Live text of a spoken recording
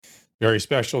Very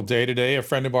special day today. A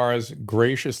friend of ours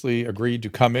graciously agreed to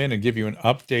come in and give you an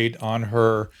update on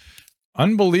her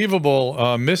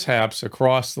unbelievable mishaps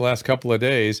across the last couple of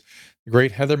days. The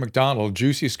great Heather McDonald,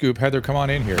 Juicy Scoop. Heather, come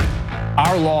on in here.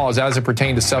 Our laws, as it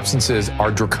pertains to substances, are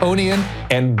draconian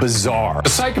and bizarre. The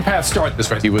psychopaths start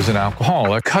this way. He was an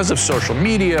alcoholic because of social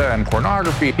media and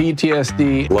pornography,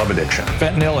 PTSD, love addiction,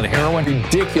 fentanyl and heroin.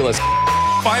 Ridiculous.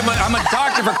 I'm a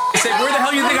doctor, for sake. Where the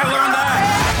hell do you think I learned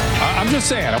that? I'm just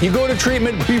saying, you go to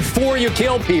treatment before you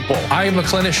kill people. I am a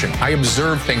clinician. I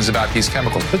observe things about these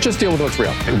chemicals. Let's just deal with what's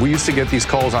real. We used to get these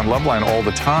calls on Loveline all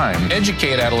the time.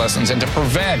 Educate adolescents and to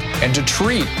prevent and to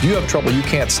treat. If you have trouble you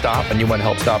can't stop and you want to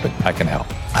help stop it, I can help.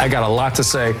 I got a lot to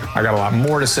say. I got a lot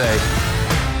more to say.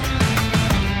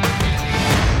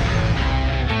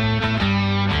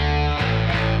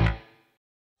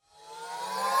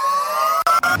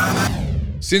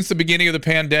 Since the beginning of the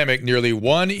pandemic, nearly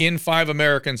 1 in 5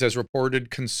 Americans has reported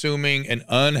consuming an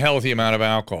unhealthy amount of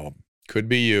alcohol. Could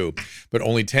be you, but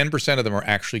only 10% of them are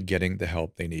actually getting the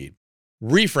help they need.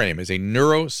 Reframe is a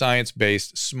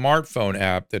neuroscience-based smartphone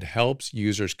app that helps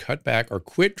users cut back or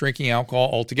quit drinking alcohol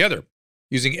altogether.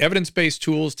 Using evidence-based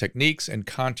tools, techniques, and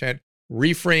content,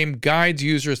 Reframe guides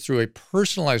users through a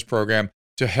personalized program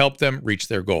to help them reach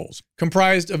their goals.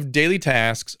 Comprised of daily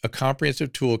tasks, a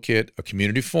comprehensive toolkit, a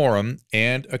community forum,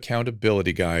 and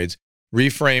accountability guides,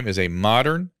 Reframe is a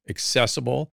modern,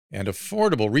 accessible, and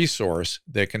affordable resource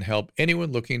that can help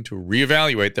anyone looking to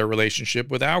reevaluate their relationship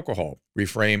with alcohol.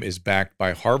 Reframe is backed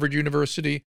by Harvard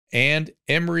University and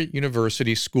Emory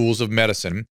University Schools of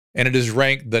Medicine, and it is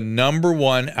ranked the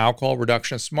 #1 alcohol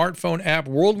reduction smartphone app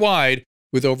worldwide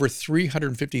with over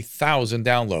 350,000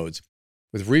 downloads.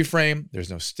 With Reframe, there's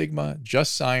no stigma,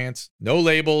 just science, no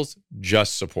labels,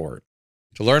 just support.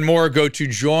 To learn more, go to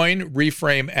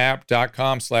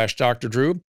joinreframeapp.com/Dr.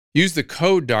 Drew. Use the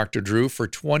code Dr. Drew for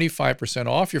 25%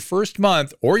 off your first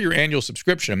month or your annual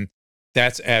subscription.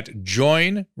 That's at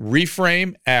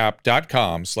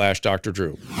joinreframeapp.com/Dr.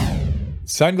 Drew.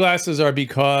 Sunglasses are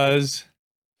because...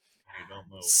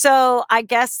 So I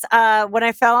guess when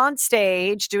I fell on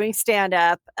stage doing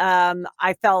stand-up,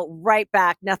 I fell right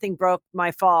back. Nothing broke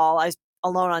my fall. I was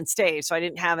alone on stage, so I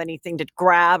didn't have anything to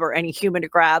grab or any human to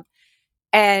grab.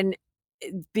 And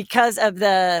because of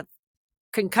the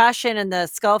concussion and the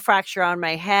skull fracture on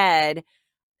my head,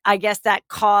 I guess that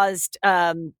caused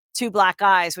 2 black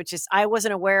eyes, which is I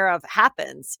wasn't aware of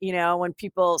happens, when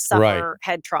people suffer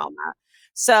head trauma.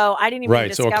 So I didn't even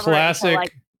discover so a classic,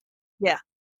 it until,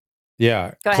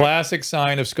 Yeah. Classic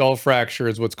sign of skull fracture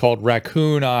is what's called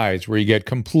raccoon eyes, where you get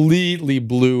completely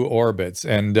blue orbits.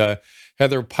 And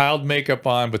Heather piled makeup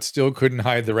on, but still couldn't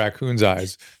hide the raccoon's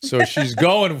eyes. So she's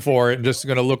going for it and just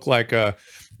going to look like a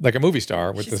movie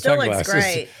star with the sunglasses. Looks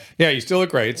great. Yeah, you still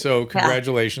look great. So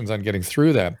congratulations on getting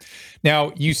through that.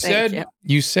 Now, you said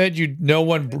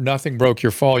nothing broke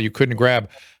your fall. You couldn't grab.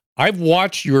 I've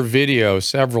watched your video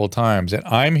several times, and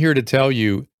I'm here to tell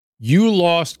you, you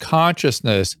lost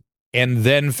consciousness and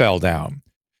then fell down.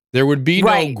 There would be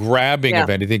no grabbing of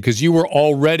anything because you were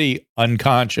already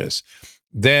unconscious.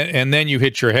 Then you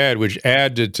hit your head, which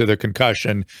added to the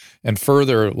concussion and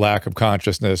further lack of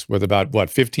consciousness with about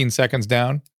 15 seconds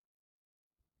down?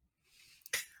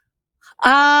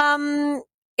 In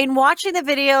watching the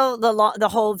video, the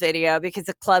whole video, because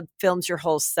the club films your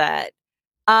whole set.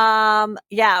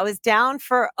 I was down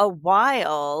for a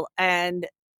while and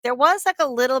there was a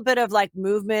little bit of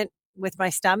movement with my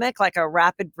stomach, like a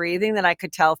rapid breathing that I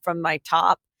could tell from my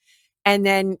top. And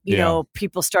then,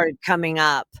 people started coming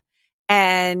up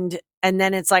and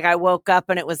then it's I woke up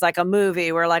and it was like a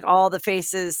movie where all the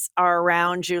faces are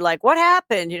around you. Like, what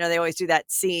happened? They always do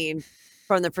that scene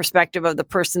from the perspective of the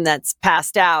person that's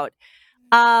passed out.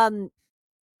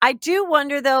 I do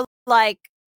wonder though,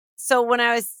 so when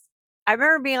I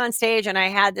remember being on stage and I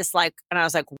had this and I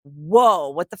was like, whoa,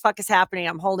 what the fuck is happening?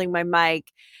 I'm holding my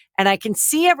mic and I can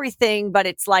see everything, but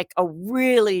it's a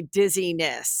really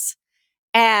dizziness.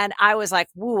 And I was like,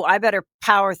 woo, I better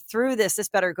power through this. This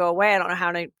better go away. I don't know how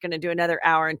I'm going to do another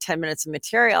hour and 10 minutes of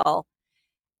material.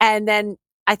 And then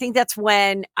I think that's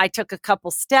when I took a couple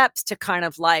steps to kind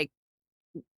of and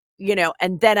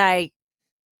then I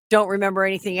don't remember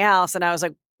anything else. And I was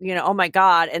like, oh my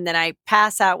God. And then I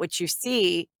pass out, which you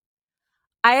see.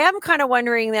 I am kind of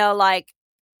wondering though,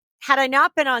 had I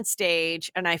not been on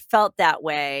stage and I felt that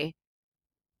way,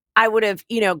 I would have,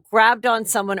 grabbed on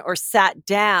someone or sat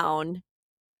down.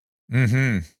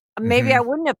 Mm-hmm. Maybe I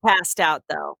wouldn't have passed out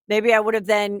though. Maybe I would have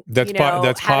then, that's had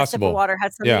possible. a sip of water,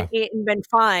 had something to eat and been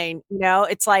fine.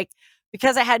 It's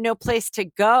because I had no place to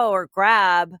go or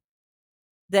grab,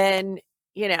 then,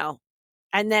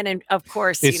 And then, of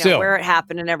course, It's still, where it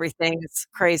happened and everything. It's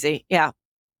crazy. Yeah.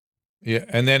 yeah.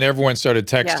 And then everyone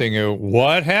started Yeah. texting you,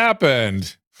 what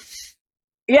happened?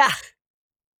 Yeah.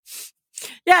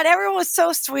 Yeah. And everyone was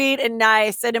so sweet and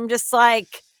nice. And I'm just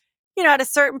like, at a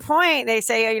certain point, they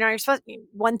say, you're supposed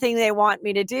one thing they want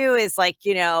me to do is like,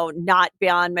 not be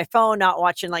on my phone, not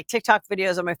watching like TikTok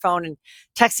videos on my phone and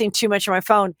texting too much on my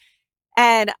phone.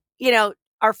 And,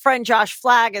 our friend Josh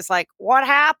Flagg is like, what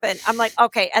happened? I'm like,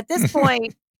 okay, at this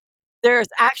point, there's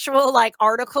actual like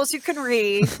articles you can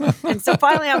read. And so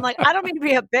finally I'm like, I don't mean to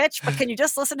be a bitch, but can you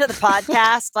just listen to the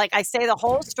podcast? Like I say the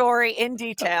whole story in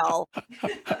detail.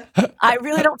 I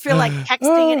really don't feel like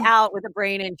texting it out with a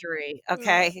brain injury.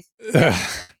 Okay.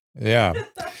 Yeah.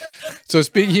 So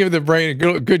speaking of the brain,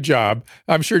 good job.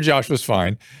 I'm sure Josh was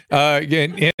fine.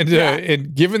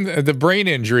 And given the brain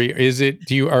injury, are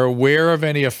you aware of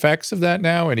any effects of that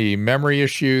now? Any memory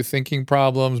issue, thinking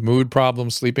problems, mood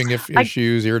problems, sleeping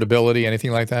issues, irritability,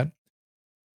 anything like that?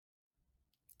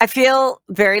 I feel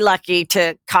very lucky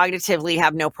to cognitively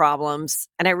have no problems.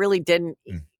 And I really didn't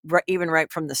even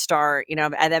right from the start,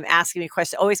 and them asking me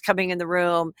questions, always coming in the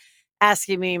room,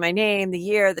 asking me my name, the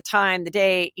year, the time, the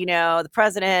date, the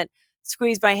president,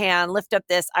 squeeze my hand, lift up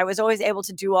this. I was always able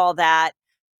to do all that.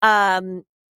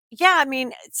 Yeah, I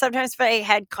mean, sometimes if my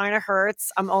head kind of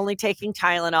hurts, I'm only taking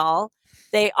Tylenol.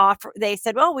 They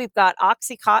said, well, we've got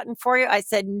Oxycontin for you. I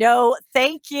said, no,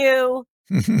 thank you.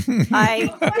 I've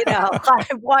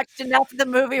watched enough of the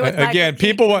movie with again.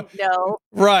 People want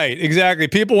right, exactly.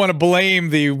 People want to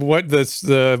blame the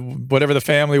whatever the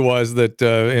family was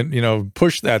that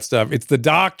pushed that stuff. It's the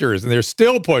doctors, and they're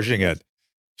still pushing it.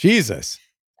 Jesus.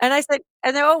 And I said,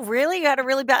 and they're, oh, really? You had a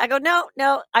really bad. I go,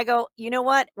 no. I go, you know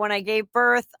what? When I gave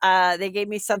birth, they gave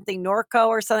me something Norco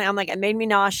or something. I'm like, it made me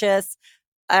nauseous.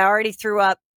 I already threw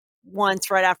up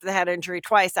once right after the head injury,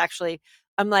 twice actually.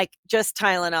 I'm like, just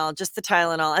Tylenol, just the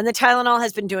Tylenol. And the Tylenol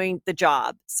has been doing the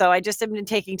job. So I just have been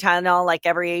taking Tylenol like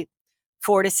every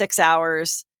 4 to 6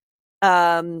 hours.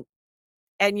 And,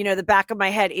 the back of my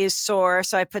head is sore.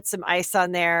 So I put some ice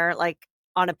on there, like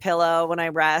on a pillow when I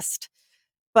rest.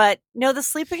 But no, the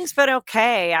sleeping's been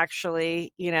okay,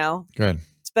 actually. Good.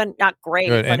 It's been not great,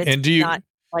 Good. but it's not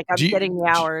like I'm getting the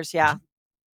hours. Yeah.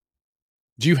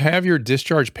 Do you have your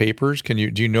discharge papers? Do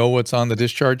you know what's on the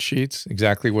discharge sheets?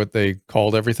 Exactly what they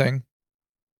called everything?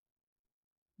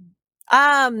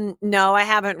 No, I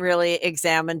haven't really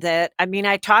examined it. I mean,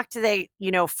 I talked to there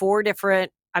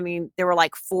were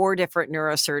like 4 different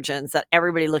neurosurgeons that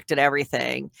everybody looked at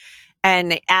everything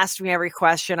and they asked me every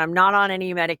question. I'm not on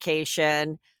any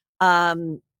medication.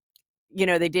 They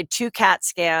did 2 CAT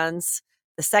scans.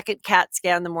 The second CAT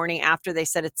scan the morning after, they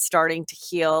said it's starting to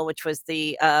heal, which was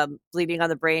the bleeding on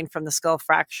the brain from the skull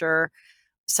fracture.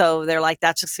 So they're like,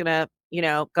 that's just going to,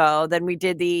 go. Then we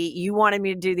did you wanted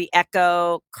me to do the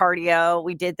echocardio.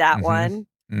 We did that one.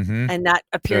 Mm-hmm. And that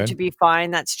appeared to be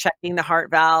fine. That's checking the heart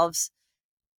valves.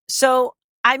 So,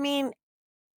 I mean,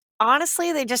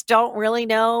 honestly, they just don't really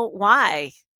know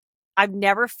why. I've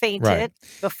never fainted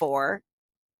before.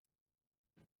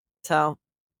 So.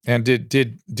 And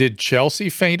did Chelsea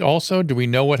faint also? Do we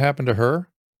know what happened to her?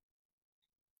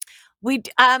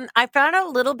 I found out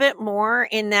a little bit more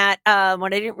in that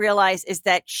what I didn't realize is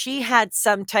that she had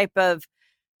some type of,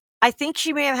 I think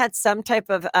she may have had some type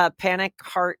of panic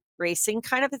heart racing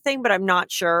kind of a thing, but I'm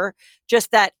not sure. Just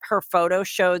that her photo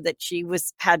showed that she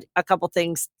had a couple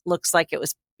things, looks like it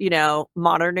was,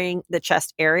 monitoring the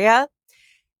chest area.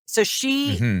 So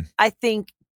she, I think,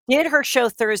 did her show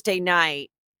Thursday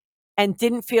night and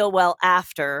didn't feel well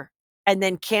after, and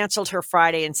then canceled her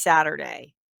Friday and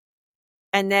Saturday.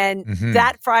 And then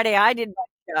that Friday I did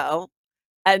my show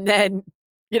and then,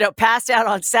 passed out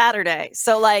on Saturday.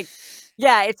 So like,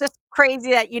 yeah, it's just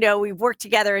crazy that, we've worked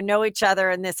together and know each other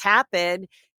and this happened.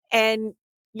 And,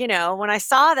 when I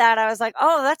saw that, I was like,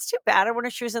 oh, that's too bad. I wonder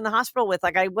she was in the hospital with,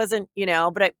 like, I wasn't,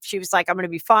 but she was like, I'm going to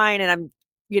be fine. And I'm,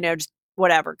 just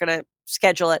whatever, going to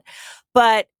schedule it.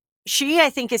 But she, I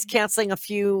think, is canceling a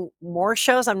few more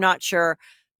shows. I'm not sure.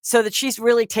 So that she's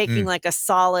really taking like a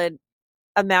solid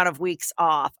amount of weeks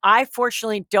off. I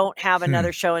fortunately don't have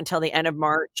another show until the end of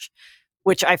March,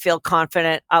 which I feel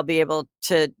confident I'll be able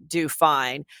to do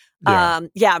fine. I'm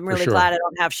really glad I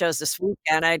don't have shows this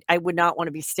weekend. I would not want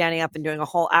to be standing up and doing a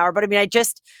whole hour. But I mean, I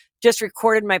just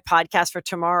recorded my podcast for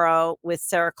tomorrow with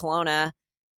Sarah Colonna.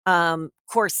 Of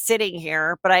course, sitting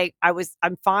here, but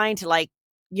I'm fine to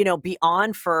be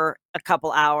on for a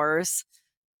couple hours,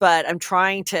 but I'm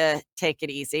trying to take it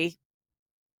easy.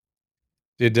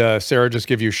 Did Sarah just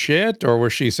give you shit, or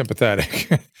was she sympathetic?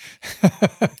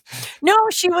 No,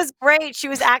 she was great. She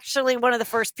was actually one of the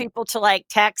first people to like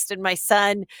text, and my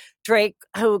son Drake,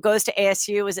 who goes to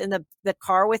ASU, was in the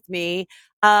car with me.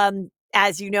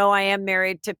 As you know, I am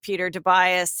married to Peter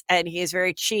Tobias, and he is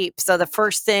very cheap. So the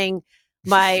first thing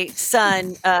my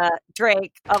son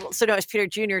Drake, also known as Peter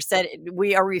Jr., said,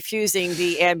 we are refusing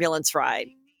the ambulance ride.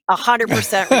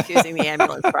 100% refusing the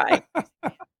ambulance ride.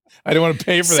 I don't want to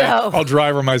pay for that. I'll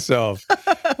drive her myself.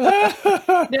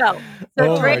 No.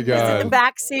 So Drake was in the God.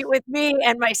 back seat with me,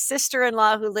 and my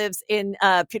sister-in-law who lives in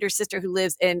Peter's sister who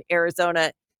lives in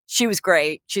Arizona. She was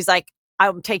great. She's like,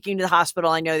 I'm taking you to the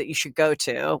hospital I know that you should go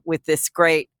to with this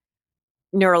great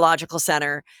neurological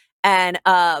center. And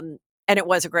it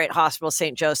was a great hospital,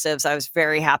 St. Joseph's. I was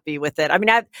very happy with it. I mean,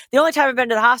 the only time I've been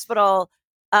to the hospital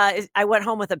I went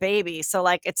home with a baby. So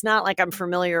like, it's not like I'm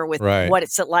familiar with what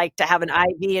it's like to have an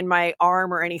IV in my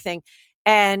arm or anything.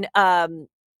 And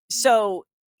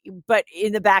but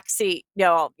in the back seat,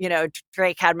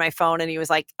 Drake had my phone and he was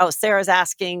like, oh, Sarah's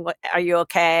asking, are you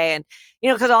okay? And,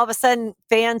 because all of a sudden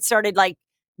fans started like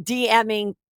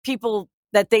DMing people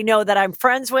that they know that I'm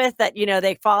friends with, that,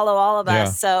 they follow all of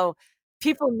us. So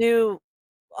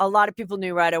a lot of people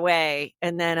knew right away.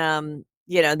 And then,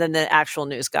 then the actual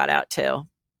news got out too.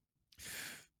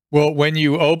 Well, when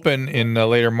you open in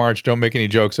later March, don't make any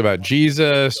jokes about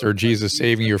Jesus or Jesus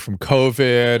saving you from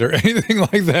COVID or anything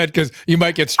like that, because you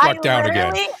might get struck down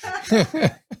again.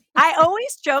 I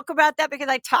always joke about that because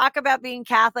I talk about being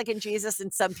Catholic and Jesus,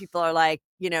 and some people are like,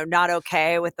 not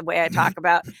okay with the way I talk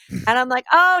about. And I'm like,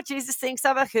 oh, Jesus thinks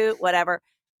I'm a hoot, whatever.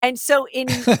 And so in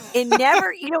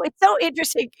never, it's so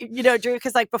interesting, Drew,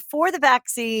 because like before the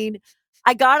vaccine,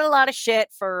 I got a lot of shit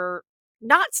for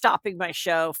not stopping my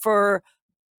show, for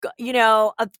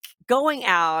going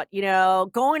out,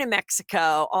 going to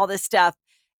Mexico, all this stuff.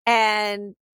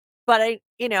 But I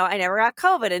never got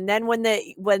COVID. And then when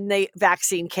the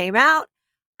vaccine came out,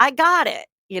 I got it,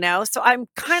 so I'm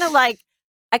kind of like,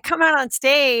 I come out on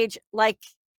stage, like,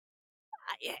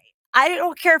 I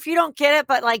don't care if you don't get it,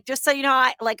 but like, just so you know,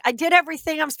 I did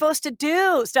everything I'm supposed to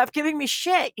do. Stop giving me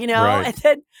shit, Right. and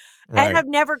then, and I've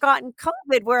never gotten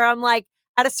COVID, where I'm like,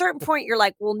 at a certain point, you're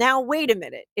like, well, now wait a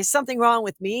minute. Is something wrong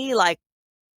with me? Like,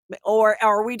 or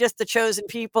are we just the chosen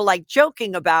people, like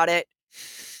joking about it?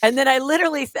 And then I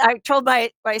literally, I told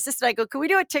my assistant, I go, can we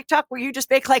do a TikTok where you just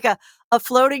make like a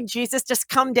floating Jesus just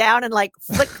come down and like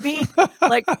flick me,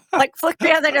 like flick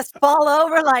me and they just fall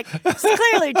over. Like,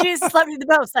 clearly Jesus loved me the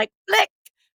most, like flick,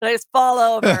 and I just fall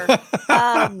over.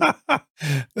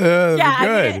 Good.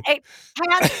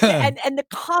 And the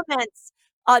comments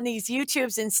on these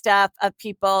YouTubes and stuff of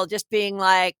people just being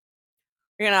like,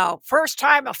 first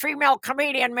time a female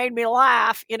comedian made me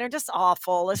laugh, just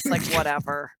awful. It's like,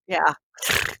 whatever. Yeah.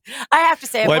 I have to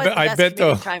say, it was the best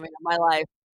comedian timing of my life.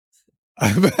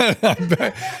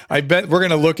 I bet we're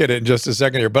going to look at it in just a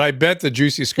second here, but I bet the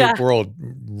Juicy Scoop world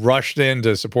rushed in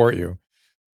to support you.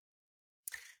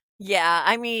 Yeah.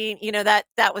 I mean,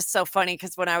 that was so funny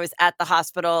because when I was at the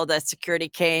hospital, the security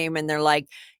came and they're like,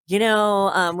 we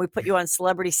put you on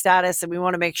celebrity status and we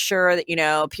want to make sure that,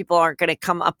 people aren't going to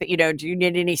come up, do you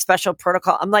need any special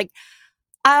protocol? I'm like,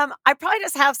 I probably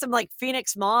just have some like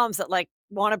Phoenix moms that like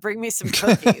want to bring me some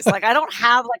cookies. Like, I don't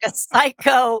have like a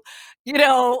psycho,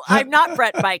 I'm not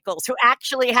Bret Michaels, who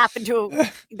actually happened to,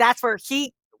 that's where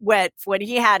he went when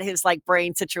he had his like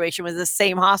brain situation, was the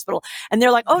same hospital. And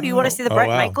they're like, oh, do you want to see the Bret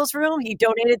Michaels room? He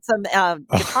donated some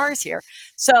guitars here.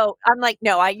 So I'm like,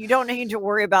 no, you don't need to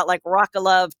worry about like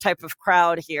rock-a-love type of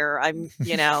crowd here. I'm,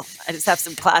 I just have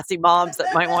some classy moms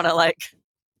that might want to like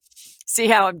see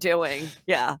how I'm doing.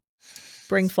 Yeah.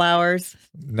 Bring flowers.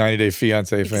 90 Day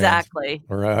Fiance fans. Exactly.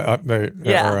 Or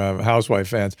housewife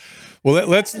fans. Well,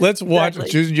 let's watch. Exactly.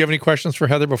 Susan, do you have any questions for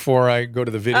Heather before I go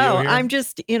to the video here? I'm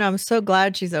just, I'm so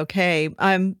glad she's okay.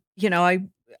 My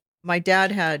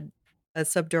dad had a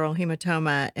subdural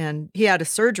hematoma and he had a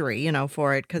surgery,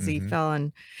 for it because he fell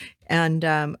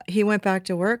and he went back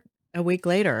to work a week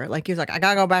later. Like, he was like, I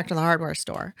gotta go back to the hardware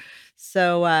store.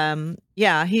 So,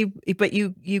 but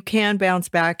you can bounce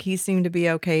back. He seemed to be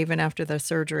okay even after the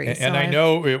surgery. And I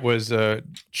know it was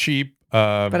cheap.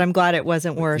 But I'm glad it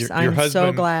wasn't worse. I'm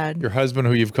so glad. Your husband,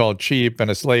 who you've called cheap, and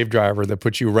a slave driver that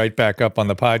put you right back up on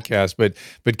the podcast.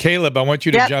 But Caleb, I want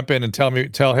you to jump in and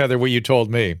tell Heather what you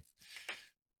told me.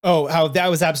 Oh, how that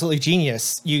was absolutely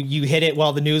genius. You hit it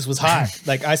while the news was hot.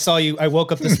 Like, I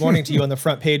woke up this morning to you on the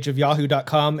front page of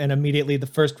yahoo.com, and immediately the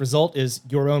first result is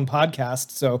your own podcast.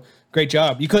 So Great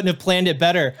job. You couldn't have planned it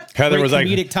better. Heather Great was like,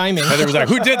 comedic timing. Heather was like,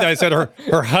 who did that? I said,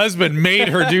 her husband made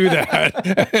her do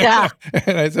that. Yeah.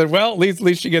 And I said, well, at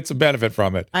least she gets some benefit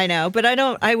from it. I know, but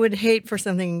I would hate for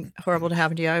something horrible to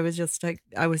happen to you. I was just like,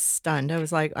 I was stunned. I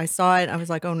was like, I saw it. I was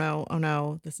like, oh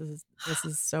no. This is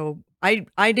so, I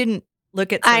didn't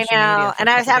look at social I know. media for And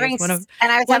a I was couple having, days.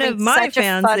 one of my such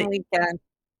fans a fun that- weekend.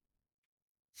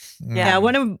 Yeah,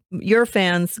 one of your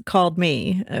fans called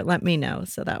me, let me know.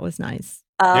 So that was nice.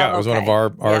 Oh, Yeah, it was one of our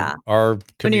One of your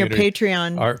community,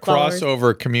 Patreon our followers.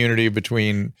 crossover community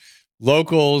between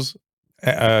locals,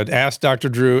 Ask Dr.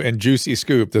 Drew, and Juicy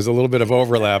Scoop. There's a little bit of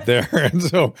overlap there, and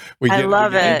so I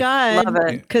love Thank it. God, Love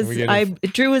it. because We get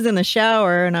Drew was in the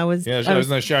shower and I was. Yeah, she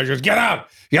was in the shower. She goes, "Get up!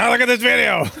 You gotta look at this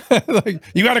video. Like,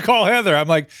 you got to call Heather." I'm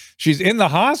like, "She's in the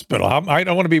hospital. I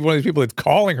don't want to be one of these people that's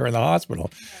calling her in the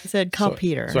hospital." I said, call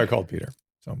Peter. So I called Peter.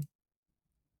 So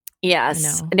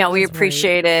Yes. I know. No, I we was worried.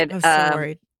 appreciated I was so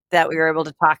worried. that we were able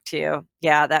to talk to you.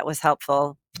 Yeah, that was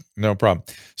helpful. no problem.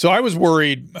 So I was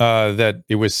worried that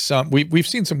it was we've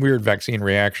seen some weird vaccine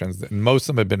reactions, and most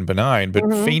of them have been benign, but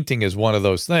fainting is one of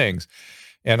those things.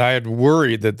 And I had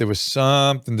worried that there was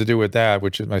something to do with that,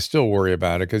 which I still worry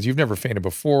about it, because you've never fainted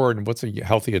before. And what's a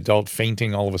healthy adult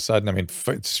fainting all of a sudden? I mean,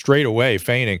 straight away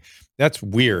fainting. That's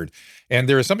weird. And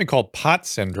there is something called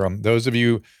POTS syndrome. Those of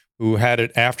you who had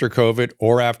it after COVID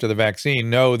or after the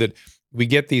vaccine know that we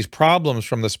get these problems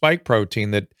from the spike protein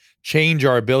that change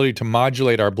our ability to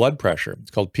modulate our blood pressure.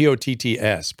 It's called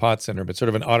POTS, POTS syndrome. It's sort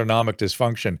of an autonomic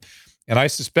dysfunction. And I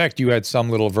suspect you had some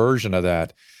little version of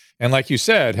that. And like you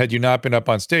said, had you not been up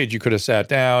on stage, you could have sat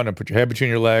down and put your head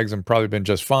between your legs and probably been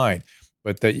just fine.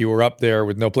 But that you were up there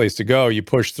with no place to go, you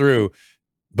pushed through,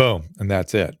 boom, and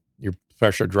that's it. Your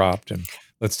pressure dropped. And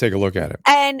let's take a look at it.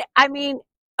 And I mean,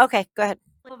 okay, go ahead.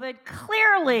 COVID,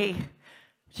 clearly,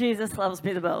 Jesus loves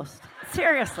me the most.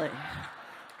 Seriously.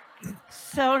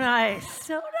 So nice.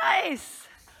 So nice.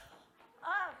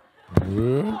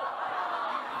 Boom.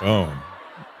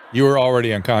 You were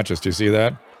already unconscious. Do you see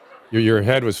that? Your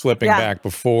head was flipping back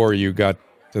before you got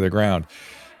to the ground.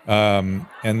 And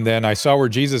then I saw where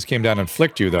Jesus came down and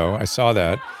flicked you, though. I saw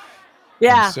that.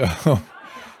 Yeah. And so,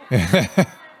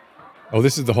 oh,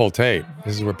 this is the whole tape.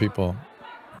 This is where people.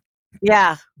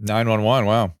 Yeah. 911.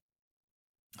 Wow.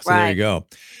 So there you go.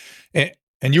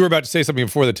 And you were about to say something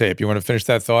before the tape. You want to finish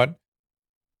that thought?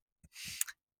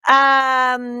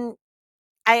 I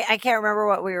can't remember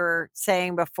what we were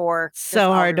saying before.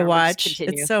 So hard to watch.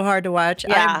 It's so hard to watch.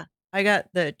 Yeah. I got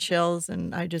the chills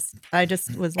and I just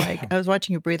was like, I was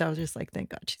watching her breathe. I was just like, thank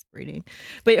God she's breathing.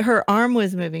 But her arm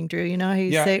was moving, Drew. You know how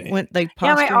you say when like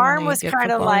my arm was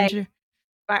kind of like,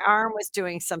 my arm was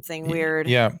doing something weird.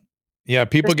 Yeah. Yeah.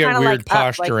 People get weird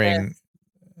posturing.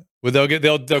 Well, they'll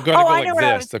go like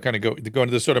this. They'll kind of go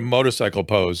into this sort of motorcycle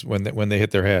pose when they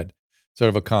hit their head. Sort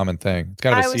of a common thing. It's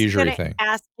kind of a seizure thing.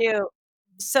 Ask you.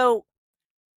 So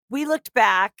we looked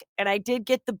back, and I did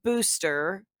get the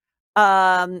booster,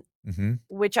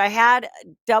 which I had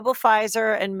double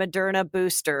Pfizer and Moderna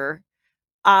booster,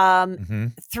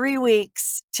 3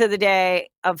 weeks to the day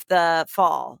of the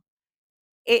fall.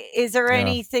 Is there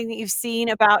anything that you've seen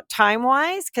about time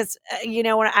wise? Because when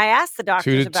I asked the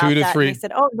doctors about that, they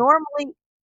said, "Oh, normally."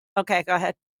 Okay, go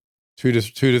ahead. 2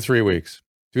 to 3 weeks.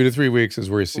 2 to 3 weeks is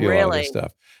where you see a lot of this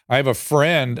stuff. I have a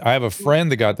friend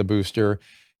that got the booster,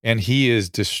 and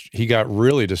he got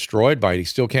really destroyed by it. He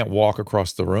still can't walk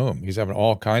across the room. He's having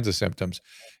all kinds of symptoms.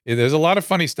 There's a lot of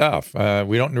funny stuff.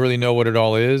 We don't really know what it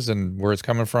all is and where it's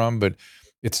coming from, but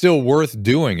it's still worth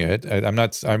doing it. I'm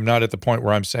not at the point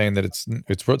where I'm saying that it's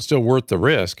still worth the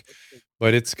risk,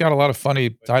 but it's got a lot of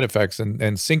funny side effects,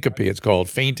 and syncope, it's called.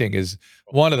 Fainting is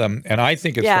one of them, and I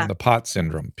think it's from the POTS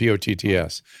syndrome,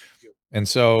 POTS. And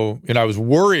so, I was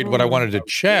worried. What I wanted to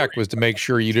check was to make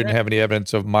sure you didn't have any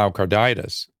evidence of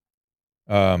myocarditis.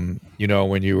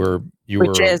 When you were,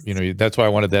 that's why I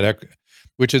wanted that,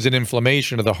 which is an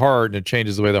inflammation of the heart, and it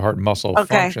changes the way the heart muscle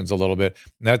functions a little bit.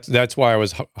 And that's why I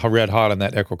was red hot on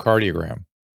that echocardiogram.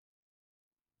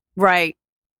 Right.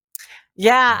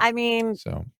 Yeah. I mean,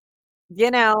 so,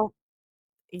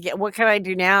 what can I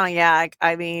do now? Yeah.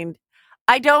 I mean,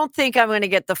 I don't think I'm going to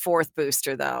get the 4th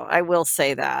booster, though. I will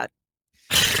say that.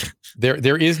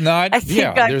 There is not.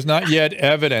 There's not yet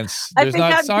evidence. There's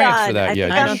not science for that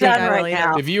yet. I don't think I really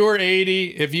now. If you were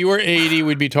 80,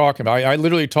 we'd be talking about it. I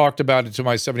literally talked about it to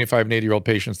my 75 and 80-year-old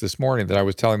patients this morning, that I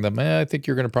was telling them, I think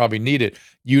you're going to probably need it.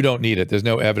 You don't need it. There's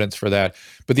no evidence for that.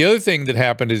 But the other thing that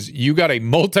happened is you got a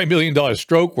multi-million-dollar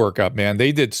stroke workup, man.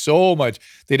 They did so much.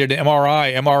 They did an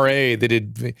MRI, MRA. They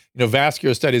did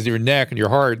vascular studies of your neck and your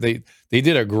heart. They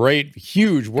did a great,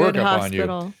 huge workup on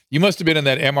you. You must have been in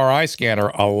that MRI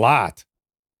scanner a lot.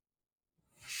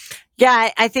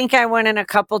 Yeah, I think I went in a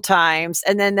couple times,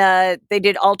 and then they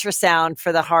did ultrasound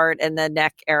for the heart and the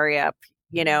neck area.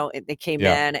 They came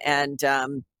in, and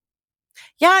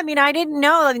yeah, I mean, I didn't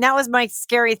know. I mean, that was my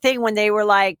scary thing when they were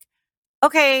like,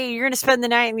 "Okay, you're going to spend the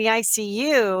night in the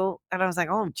ICU," and I was like,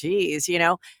 "Oh, geez,"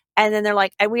 And then they're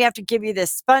like, "And we have to give you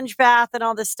this sponge bath and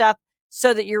all this stuff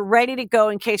so that you're ready to go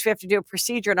in case we have to do a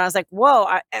procedure." And I was like, "Whoa,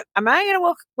 am I going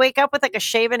to wake up with like a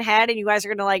shaven head and you guys are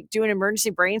going to like do an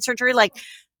emergency brain surgery?" Like,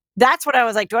 that's what I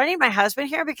was like, do I need my husband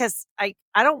here? Because I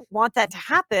don't want that to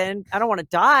happen. I don't want to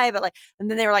die, but like,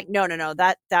 and then they were like, no,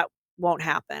 that won't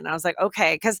happen. I was like,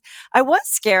 okay. Cause I was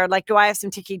scared. Like, do I have some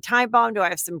ticking time bomb? Do I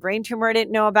have some brain tumor I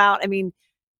didn't know about? I mean,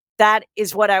 that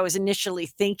is what I was initially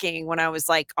thinking when I was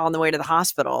like on the way to the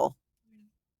hospital.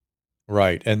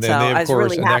 Right. And then they, of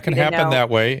course, and that can happen that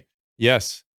way.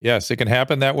 Yes. Yes, it can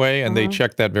happen that way, and they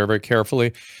check that very, very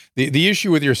carefully. The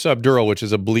issue with your subdural, which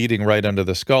is a bleeding right under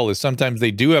the skull, is sometimes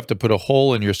they do have to put a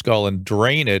hole in your skull and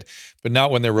drain it, but not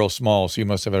when they're real small. So you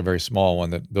must have a very small one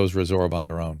that those resorb on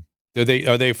their own. Are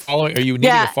they following? Are you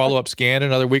needing a follow-up scan in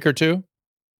another week or two?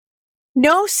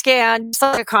 No scan, just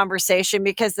like a conversation,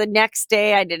 because the next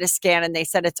day I did a scan and they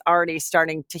said it's already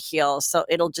starting to heal, so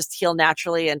it'll just heal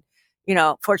naturally. And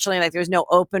fortunately, like there's no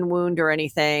open wound or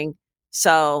anything,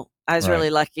 so I was really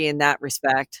lucky in that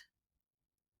respect.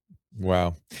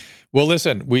 Wow. Well,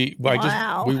 listen, we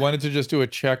wanted to just do a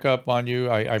checkup on you.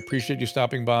 I appreciate you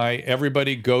stopping by.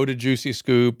 Everybody go to Juicy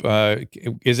Scoop.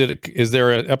 Is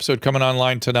there an episode coming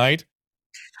online tonight?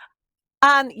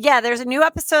 Yeah, there's a new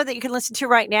episode that you can listen to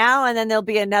right now, and then there'll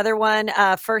be another one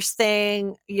first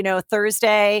thing,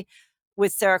 Thursday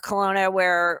with Sarah Colonna,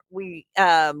 where we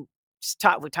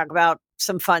talk about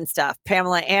some fun stuff.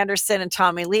 Pamela Anderson and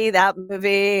Tommy Lee, that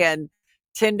movie, and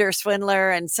Tinder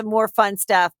Swindler, and some more fun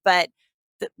stuff. But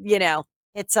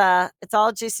it's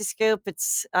all Juicy Scoop.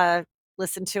 It's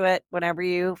listen to it whenever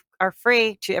you are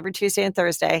free, every Tuesday and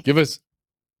Thursday. Give us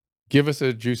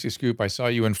a Juicy Scoop. I saw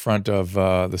you in front of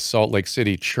the Salt Lake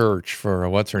City church for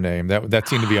what's her name. That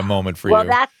seemed to be a moment for you.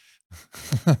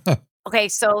 Okay,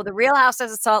 so the Real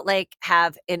Housewives of Salt Lake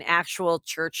have an actual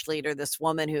church leader, this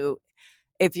woman who,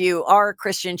 if you are a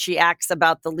Christian, she acts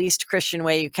about the least Christian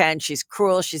way you can. She's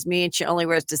cruel. She's mean. She only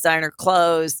wears designer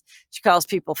clothes. She calls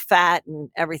people fat and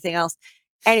everything else.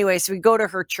 Anyway, so we go to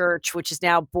her church, which is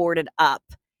now boarded up.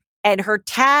 And her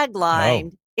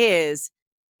tagline is,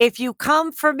 "If you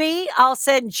come for me, I'll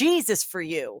send Jesus for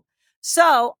you."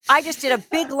 So I just did a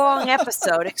big, long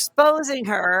episode exposing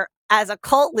her as a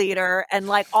cult leader and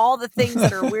like all the things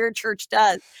that her weird church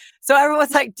does. So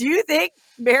everyone's like, "Do you think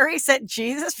Mary sent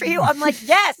Jesus for you?" I'm like,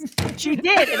 "Yes, she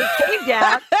did." And he came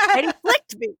down and he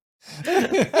flicked me.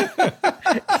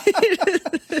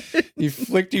 He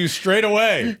flicked you straight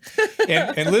away.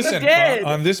 And listen,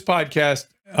 on this podcast,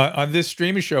 on this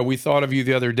streaming show, we thought of you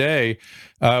the other day.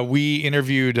 We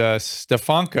interviewed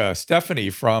Stephanie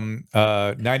from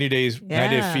 90 Day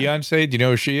Fiancé. Do you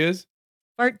know who she is?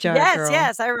 Fart jar girl.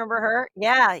 Yes, I remember her.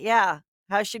 Yeah.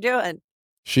 How's she doing?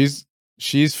 She's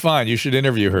fun. You should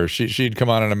interview her. She'd come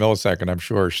on in a millisecond, I'm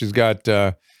sure. She's got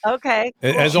okay.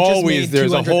 As always,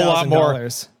 there's a whole lot more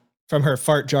from her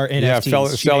fart jar NFTs. Yeah,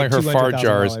 selling her fart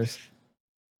jars.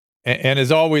 And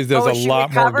as always, there's a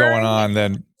lot more going on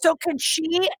than. So can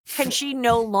she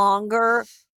no longer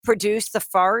produce the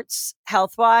farts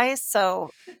health-wise? So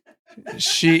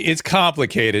it's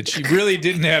complicated. She really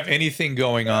didn't have anything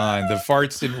going on. The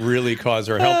farts didn't really cause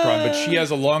her health problem, but she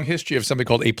has a long history of something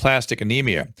called aplastic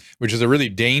anemia, which is a really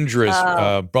dangerous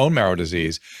bone marrow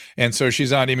disease. And so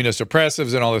she's on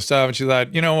immunosuppressives and all this stuff. And she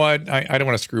thought, you know what? I don't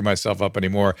want to screw myself up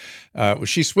anymore.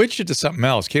 She switched it to something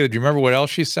else. Caleb, do you remember what else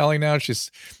she's selling now? They're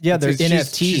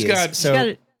NFTs. She's got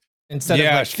instead of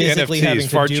like physically NFTs, having to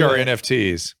fart do jar it.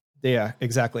 NFTs. Yeah,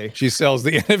 exactly. She sells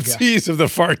the NFTs of the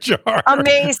fart jar.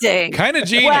 Amazing. Kind of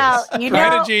genius. Well,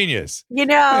 kind of genius. Is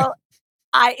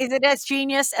it as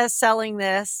genius as selling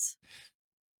this?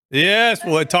 Yes.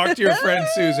 Well, talk to your friend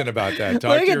Susan about that.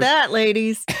 Look at that,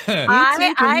 ladies. You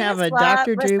two can have a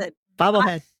Dr. Drew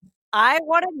bobblehead. I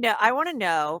want to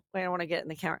know. Wait, I want to get in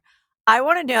the camera. I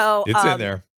want to know. It's in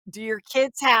there. Do your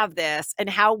kids have this? And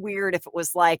how weird if it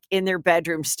was like in their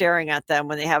bedroom staring at them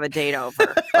when they have a date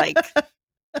over, like.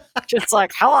 Just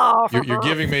like, hello. You're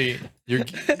giving me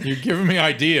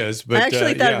ideas, but I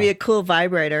actually thought it'd be a cool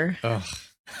vibrator. Yeah.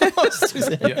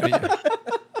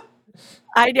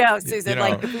 I know, Susan. You know.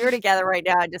 Like if we were together right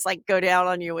now, I'd just like go down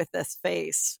on you with this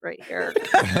face right here.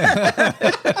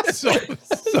 so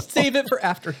Save it for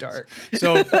after dark.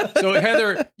 So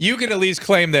Heather, you can at least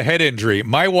claim the head injury.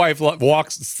 My wife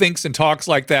thinks and talks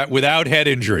like that without head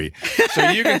injury. So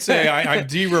you can say I'm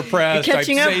de-repressed. You're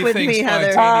catching I up say with things me,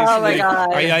 Heather. spontaneously. Oh my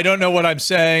God. I don't know what I'm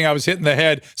saying. I was hit in the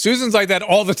head. Susan's like that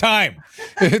all the time.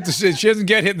 She doesn't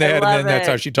get hit in the head, and then that's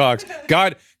how she talks.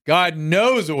 God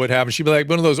knows what would happen. She'd be like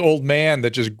one of those old man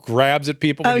that just grabs at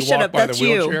people when you shut walk up. by That's the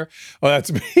you. wheelchair. Oh,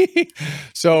 that's me.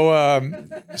 So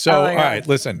all right,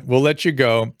 listen, we'll let you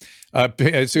go. Susan,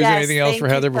 Yes, anything else thank for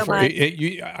you Heather so before? much.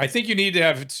 I think you need to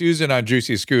have Susan on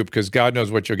Juicy Scoop because God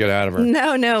knows what you'll get out of her.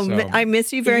 No. So- I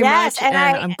miss you very Yes, much, and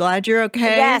and I- I'm glad you're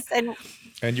okay. Yes, and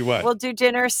And you what? we'll do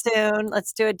dinner soon.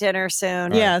 Let's do a dinner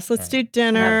soon. Yes, let's do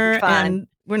dinner, That'd be fun. and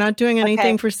we're not doing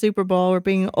anything Okay. for Super Bowl. We're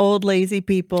being old, lazy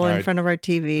people All in right. front of our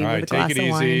TV All with right, a glass take it of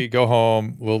easy. wine. Go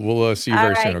home. We'll see you All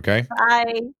very soon. right. Okay.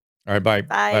 Bye. All right. Bye.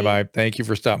 Bye. Bye. Thank you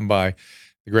for stopping by.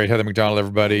 The great Heather McDonald,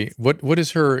 everybody. What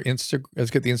is her Insta? Let's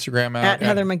get the Instagram out. At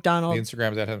Heather The McDonald.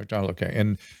 Instagram is at Heather McDonald. Okay.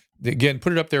 And again,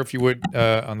 put it up there if you would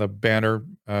on the banner,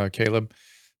 Caleb,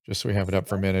 just so we have it up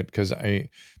for a minute because I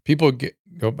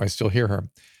still hear her.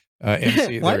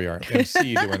 MC, What? there you are.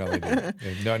 MC, do I know they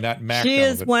do? No, not Mac. She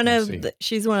Donald, is but one MC. of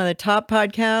she's one of the top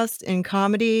podcasts in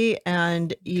comedy,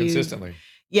 and Consistently.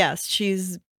 Yes,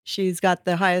 she's got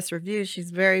the highest reviews.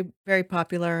 She's very, very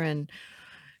popular and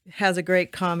has a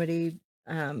great comedy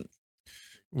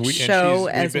show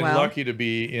as We've been well. lucky to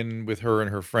be in with her and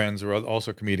her friends who are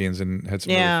also comedians and had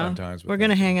some really fun times. We're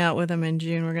gonna hang out with them in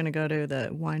June. We're gonna go to the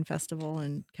wine festival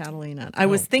in Catalina. I Oh,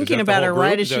 was is thinking that the about whole her right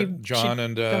group? as Is she that John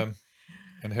and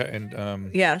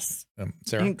yes, I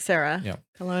Sarah. think Sarah Yeah.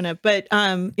 Kelowna. But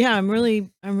yeah, I'm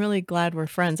really glad we're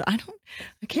friends. I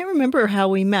can't remember how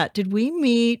we met. Did we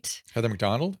meet? Heather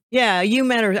McDonald. Yeah, you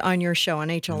met her on your show on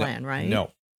HLN, right?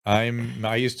 No,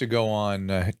 I used to go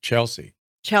on Chelsea.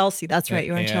 Chelsea. That's right.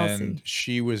 You were on Chelsea. And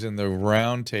she was in the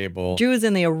round table. Drew was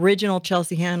in the original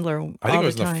Chelsea Handler. I think all it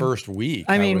was the the time. first week.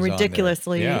 I mean, was on there.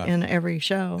 ridiculously Yeah. in every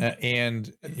show.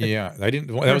 And yeah, I didn't.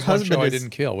 That Her was one husband show I is-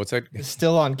 didn't kill. What's that? It's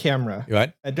still on camera.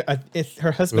 What? It's her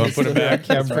We husband. want is to put him still on back.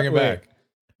 camera. Let's bring him Wait. back.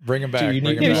 Bring him back. Do you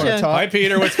Bring need him more back. to talk? Hi,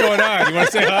 Peter. What's going on? You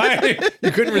want to say hi? You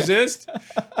couldn't resist.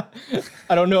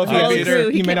 I don't know if Hi, he,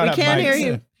 Peter. he may not we have can't hear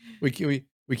mics. you.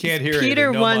 We can't hear Peter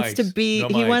anything. No wants to mics. be. No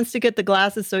He mics. wants to get the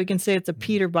glasses so he can say it's a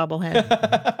Peter bobblehead.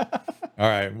 All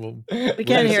right. Well, We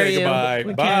can't hear say you. goodbye.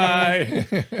 We Bye.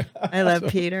 I love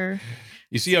Peter.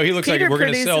 You see how he looks Peter like we're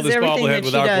going to sell produces this everything bobblehead that she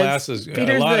without does. glasses.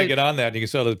 Peter's Alana, the- get on that and you can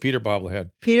sell the Peter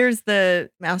bobblehead. Peter's the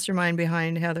mastermind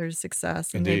behind Heather's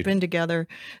success, and Indeed. they've been together.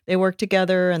 They work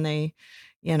together, and they,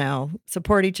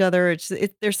 support each other.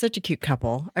 They're such a cute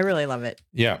couple. I really love it.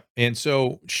 Yeah. And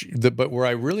so, but where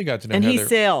I really got to know And he Heather.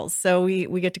 sails, so we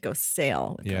get to go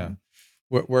sail. with Yeah. him.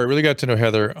 Where I really got to know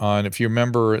Heather on, if you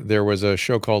remember, there was a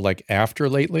show called like After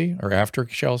Lately or After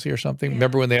Chelsea or something.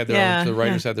 Remember when they had their own, the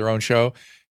writers had their own show?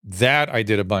 That I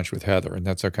did a bunch with Heather, and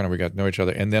that's how kind of we got to know each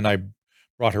other. And then I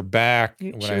brought her back.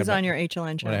 She when I was had on my- your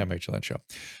HLN show. When I have my HLN show.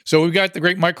 So we've got the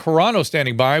great Mike Carano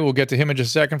standing by. We'll get to him in just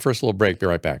a second. First, a little break. Be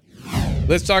right back.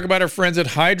 Let's talk about our friends at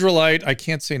Hydrolite. I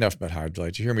can't say enough about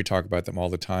Hydrolite. You hear me talk about them all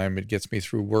the time. It gets me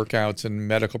through workouts and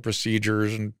medical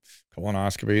procedures and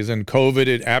colonoscopies and COVID.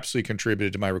 It absolutely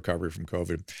contributed to my recovery from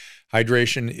COVID.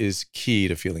 Hydration is key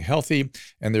to feeling healthy,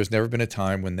 and there's never been a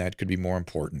time when that could be more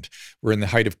important. We're in the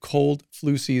height of cold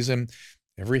flu season.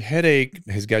 Every headache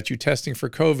has got you testing for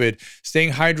COVID.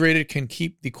 Staying hydrated can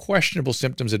keep the questionable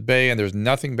symptoms at bay, and there's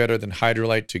nothing better than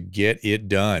Hydrolite to get it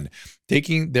done.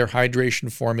 Taking their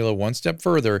hydration formula one step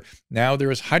further, now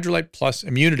there is Hydrolite Plus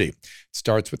Immunity. It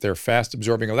starts with their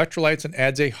fast-absorbing electrolytes and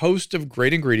adds a host of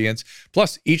great ingredients.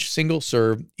 Plus, each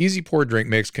single-serve, easy-pour drink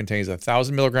mix contains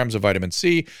 1,000 milligrams of vitamin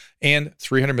C and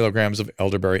 300 milligrams of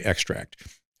elderberry extract.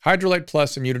 Hydrolite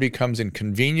Plus Immunity comes in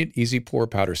convenient, easy-pour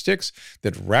powder sticks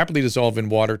that rapidly dissolve in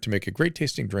water to make a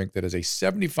great-tasting drink that has a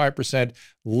 75%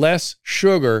 less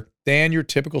sugar than your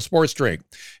typical sports drink.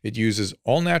 It uses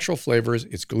all-natural flavors.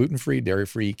 It's gluten-free,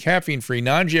 dairy-free, caffeine-free,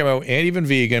 non-GMO, and even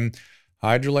vegan.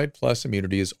 Hydrolite Plus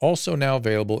Immunity is also now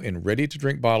available in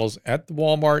ready-to-drink bottles at the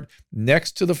Walmart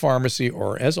next to the pharmacy,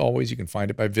 or as always, you can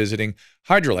find it by visiting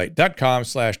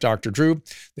hydrolite.com/Dr. Drew.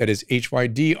 That is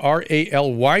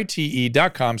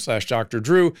HYDRALYTE.com/Dr.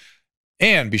 Drew.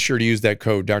 And be sure to use that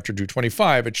code Dr. Drew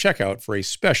 25 at checkout for a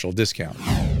special discount.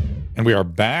 And we are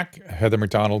back. Heather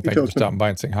McDonald, thank you for stopping by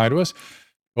and saying hi to us.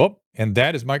 Oh, and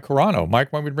that is Mike Carano.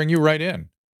 Mike, why don't we bring you right in?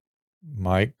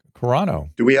 Mike Carano.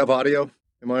 Do we have audio?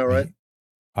 Am I all right?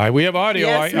 We have audio.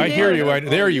 Yes, we I hear do. you.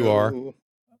 There you are.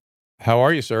 How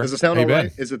are you, sir? Does it sound How all you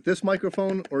right? been? Is it this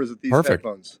microphone or is it these Perfect.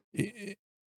 headphones?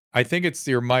 I think it's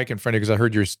your mic in front of you because I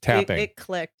heard yours tapping. It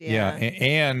clicked. Yeah, Yeah.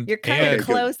 and You're kind Okay, of good.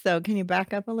 close though. Can you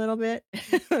back up a little bit?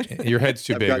 your head's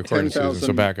too I've big, got according to Susan.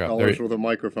 So back up. $10,000 worth of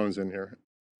microphones in here.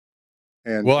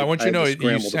 And Well, I want you to had know you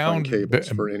scramble to find sound cables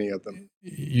for any of them.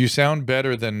 You sound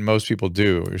better than most people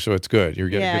do, so it's good. You're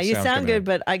getting Yeah, good you sound sound coming good, in.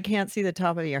 but I can't see the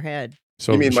top of your head.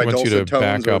 So You mean she my wants you to dulcet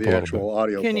tones back or up a the little actual bit.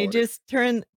 audio Can you quality? just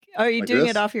turn? Are you Like doing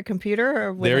this? it off your computer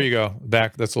or? There you go.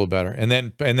 Back. That's a little better. And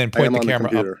then I point am the on the camera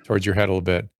computer. up towards your head a little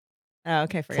bit. Oh,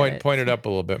 okay, forget it. Point it up a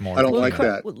little bit more. I don't We'll like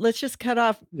cut- that. Let's just cut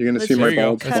off. You're going to Let's see There my you go.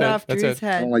 bald That's cut it. head. off That's Drew's it.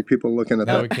 I head. don't like people looking at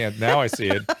No, that. we can't. Now I see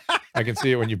it. I can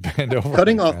see it when you bend over.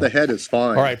 Cutting like off the that. head is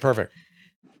fine. All right, perfect.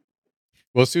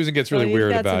 Well, Susan gets really he's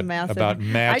weird got some about massive-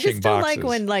 matching I just don't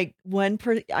boxes. like when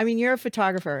I mean, you're a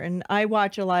photographer, and I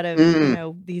watch a lot of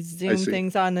these Zoom see.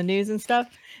 things on the news and stuff.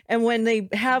 And when they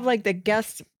have like the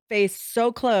guest face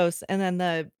so close, and then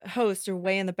the host are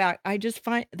way in the back, I just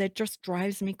find that just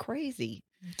drives me crazy.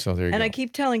 So there you And go. I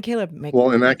keep telling Caleb, make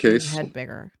Well, in that make your case- head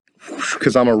bigger.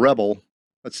 Because I'm a rebel.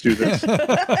 Let's do this.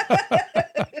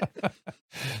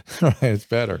 Right, it's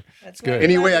better. That's good. why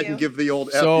Any love way I you. can give the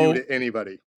old So- F you to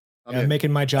anybody. I'm Yeah, in.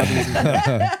 making my job easy.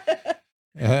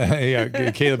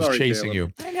 Yeah, Caleb's Sorry, chasing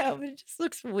Caleb. you. I know, but it just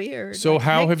looks weird. So Like,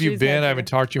 how make have you Drew's been? head I haven't bigger.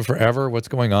 talked to you in forever. What's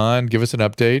going on? Give us an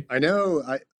update. I know.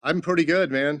 I'm pretty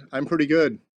good, man. I'm pretty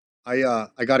good. I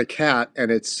got a cat,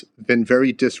 and it's been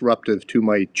very disruptive to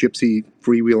my gypsy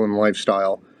freewheeling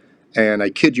lifestyle. And I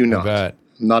kid you I not, bet.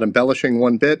 I'm not embellishing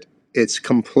one bit. It's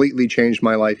completely changed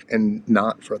my life, and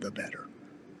not for the better.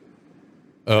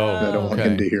 Oh, I don't want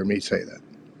him okay. to hear me say that.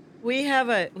 We have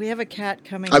a cat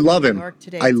coming. I to love New him. York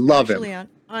today. I It's love him. actually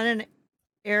on an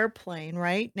airplane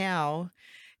right now,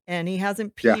 and he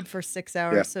hasn't Yeah. peed for 6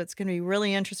 hours, Yeah. so it's going to be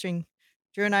really interesting.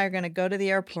 Drew and I are going to go to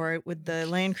the airport with the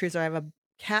Land Cruiser. I have a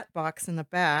cat box in the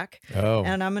back, Oh,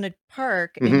 and I'm going to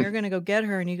park, and Mhm. you're going to go get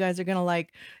her, and you guys are going to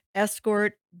like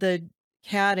escort the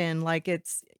cat in like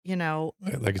it's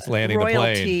like it's landing the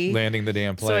royalty, plane, landing the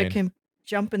damn so I plane. can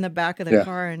jump in the back of the Yeah.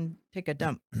 car and take a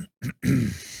dump.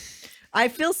 I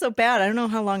feel so bad. I don't know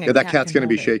how long. Yeah, that cat's going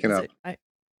gonna to be shaken up.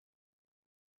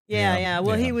 Yeah, Yeah,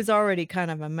 Well, yeah. he was already kind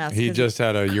of a mess. He 'cause just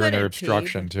had a urinary couldn't pee,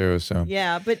 obstruction too, so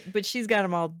Yeah, but she's got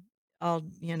him all. How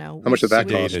much did that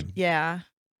cost? sedated. Yeah.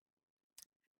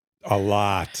 A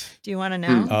lot, Do you want to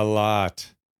know? a lot,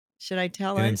 Should I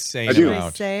tell an it? insane I do. Should I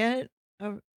amount. say it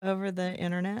over the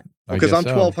internet? I Because guess I'm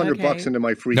so. $1,200 Okay. into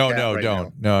my free No, cat no, right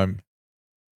don't. now. No, I'm.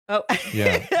 Oh,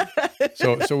 Yeah.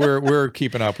 So we're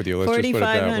keeping up with you. Let's just put it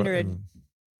that way. 4,500.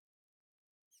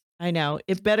 I know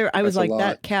it better. I was That's a like, lot.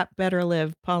 that cat better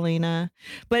live, Paulina.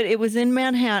 But it was in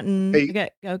Manhattan. Hey.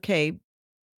 Okay.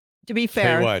 To be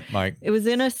fair, Say what, Mike? it was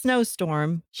in a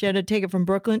snowstorm. She had to take it from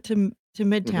Brooklyn to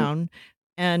Midtown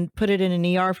and put it in an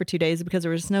ER for 2 days because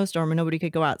there was a snowstorm and nobody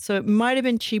could go out. So it might have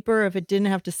been cheaper if it didn't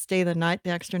have to stay the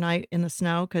extra night in the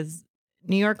snow because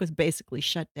New York was basically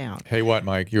shut down. Hey, what,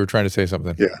 Mike? You were trying to say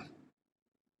something. Yeah.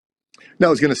 No, I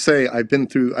was going to say,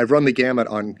 I've run the gamut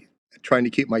on trying to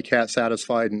keep my cat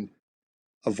satisfied and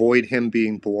avoid him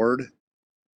being bored.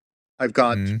 I've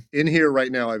got Mhm. in here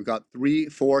right now, I've got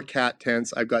 4 cat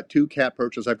tents. I've got 2 cat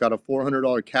perches. I've got a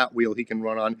 $400 cat wheel he can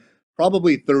run on,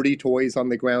 probably 30 toys on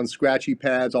the ground, scratchy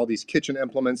pads, all these kitchen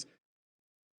implements.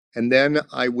 And then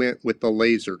I went with the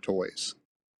laser toys.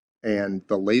 And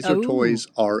the laser Oh. toys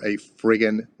are a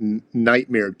friggin'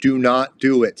 nightmare. Do not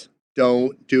do it.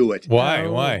 Don't do it. Why?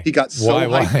 Oh. Why? He got so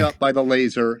Why? hyped up by the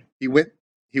laser. He went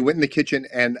in the kitchen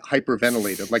and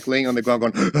hyperventilated, like laying on the ground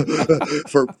going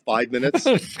for 5 minutes.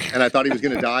 And I thought he was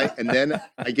going to die. And then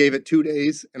I gave it 2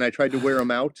 days and I tried to wear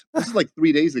him out. This is like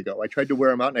 3 days ago. I tried to wear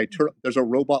him out and there's a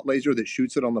robot laser that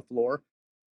shoots it on the floor.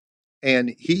 And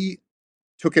he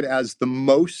took it as the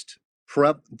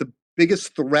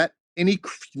biggest threat any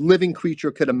living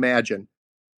creature could imagine,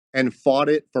 and fought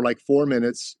it for like 4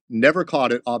 minutes, never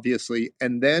caught it, obviously,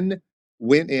 and then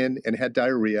went in and had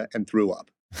diarrhea and threw up.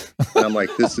 And I'm like,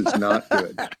 this is not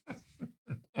good.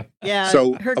 Yeah.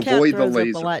 So her cat avoid the throws up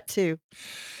laser. a lot too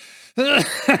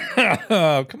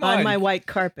Oh, come on. on my white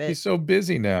carpet. He's so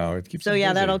busy now. It keeps So him yeah,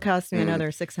 busy. that'll cost me Mm.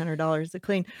 another $600 to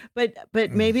clean. But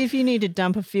maybe if you need to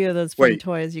dump a few of those fun Wait.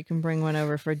 toys, you can bring one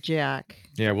over for Jack.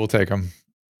 Yeah, we'll take him.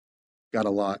 Got a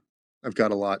lot. I've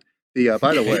got a lot.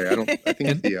 By the way, I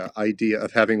think the idea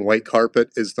of having white carpet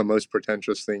is the most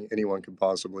pretentious thing anyone could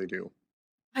possibly do.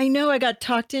 I know I got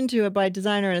talked into it by a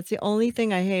designer, and it's the only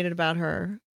thing I hated about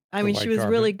her. I The mean, white she was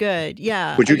carpet? really good.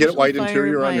 Yeah. Would I you get usually white fire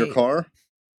interior on your my- car?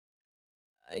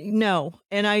 No.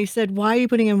 And I said, why are you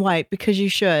putting in white? Because you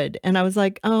should. And I was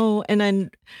like, oh, and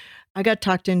then I got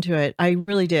talked into it. I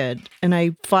really did, and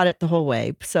I fought it the whole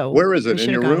way. So Where is I it? In should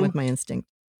your have gone room? with my instinct.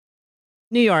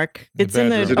 New York. The It's in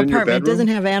the bedroom. Is it in your apartment. It doesn't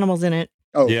bedroom? have animals in it.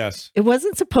 Oh, Yes. It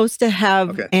wasn't supposed to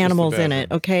have Okay. animals in bedroom.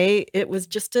 it. Okay, it was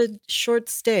just a short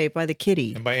stay by the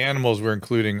kitty. And by animals, we're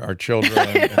including our children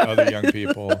and other young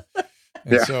people.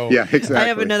 And yeah, so, yeah, exactly. I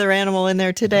have another animal in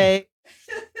there today.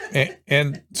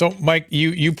 and so, Mike,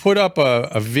 you put up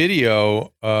a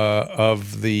video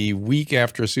of the week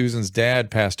after Susan's dad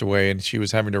passed away, and she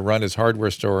was having to run his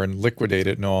hardware store and liquidate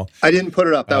it and all. I didn't put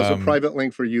it up. That was a Um, private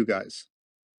link for you guys.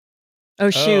 Oh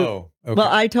shoot! Oh, okay. Well,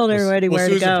 I told everybody Well, where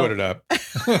Susan to go. put it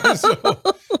up. So-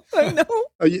 I know. Oh,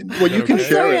 well, you can Okay.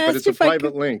 share Sorry, I it, but asked it's a if I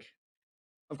private could- link.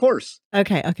 Of course.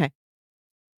 Okay.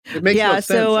 It makes no sense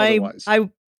so otherwise.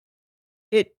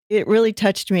 it really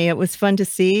touched me. It was fun to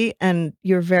see, and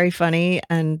you're very funny.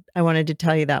 And I wanted to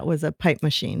tell you that was a pipe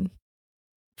machine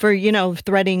for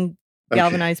threading Okay.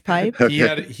 galvanized pipe.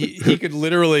 Okay. he could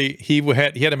literally he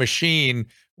had a machine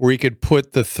where he could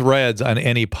put the threads on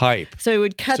any pipe. So it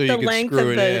would cut So you the could length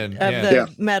screw of it the in, of yeah. the Yeah.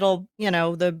 metal,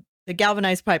 the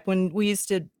galvanized pipe. When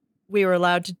we were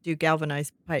allowed to do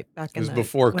galvanized pipe back It in was the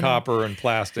before when- copper and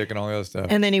plastic and all the other stuff.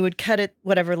 And then he would cut it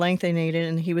whatever length they needed,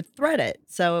 and he would thread it.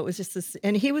 So it was just this.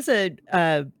 And he was an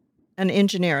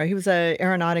engineer. He was a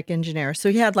aeronautic engineer.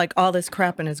 So he had like all this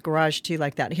crap in his garage too,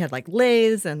 like that. He had like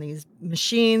lathes and these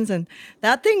machines, and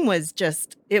that thing was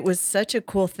it was such a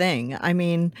cool thing. I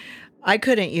mean, I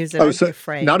couldn't use it. Oh, I'd so be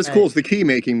afraid. not as but cool as the key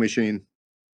making machine.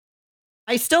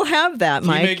 I still have that, Key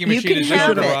Mike. making You machine can is in our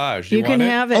have it. garage. You can want it?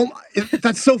 have it. Oh,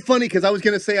 that's so funny because I was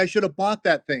going to say I should have bought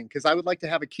that thing because I would like to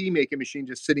have a key making machine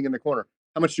just sitting in the corner.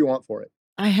 How much do you want for it?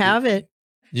 I have it.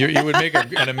 You would make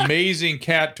an amazing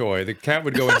cat toy. The cat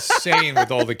would go insane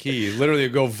with all the keys. Literally,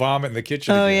 it'd go vomit in the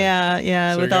kitchen. Oh again.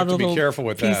 yeah. So With you all have the to be little careful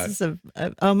with that. pieces of.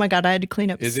 Oh my God, I had to clean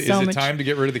up Is so it much. time to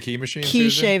get rid of the key machine? Key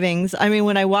Susan? shavings. I mean,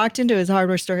 when I walked into his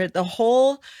hardware store, the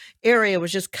whole area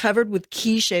was just covered with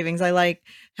key shavings. I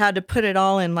had to put it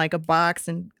all in like a box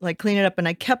and clean it up. And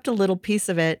I kept a little piece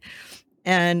of it.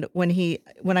 And when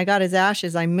I got his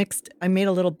ashes, I made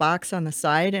a little box on the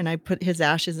side and I put his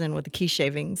ashes in with the key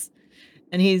shavings.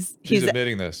 And he's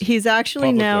admitting this. He's actually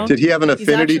Publicly. now. Did he have an He's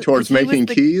affinity actually- towards he was making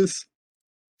the- keys?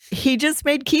 He just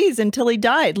made keys until he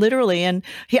died, literally. And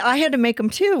I had to make them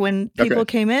too when people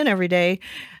Okay. came in every day.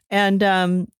 And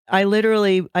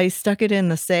I stuck it in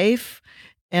the safe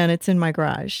and it's in my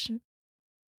garage.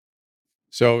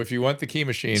 So if you want the key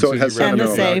machine, So it has Susan, And the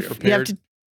know about safe. it. You have to,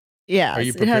 yeah. Are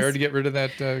you prepared to get rid of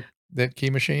that key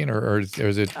machine, or is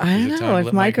it? I is don't it time know to if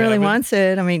let Mike really have it? wants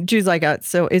it. I mean, Drew's like,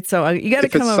 so you got to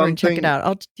If come it's over and check it something- out.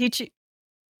 I'll teach you.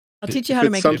 I'll teach you how If to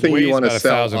it's make it. something weighs you want to about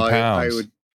sell, 1,000 I pounds.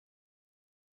 would.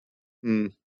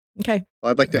 Okay.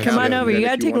 I'd like to Come have on it. over, and you then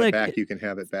gotta if take a want it look. back, you can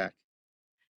have it back.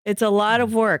 It's a lot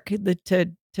of work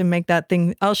to make that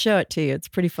thing. I'll show it to you. It's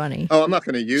pretty funny. Oh, I'm not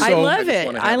going to use it. I love just it.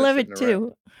 wanna I have love it sitting around.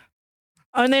 too.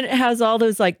 Oh, and then it has all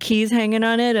those keys hanging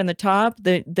on it and the top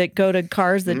that go to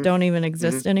cars that Mhm. don't even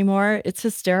exist anymore. It's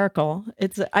hysterical.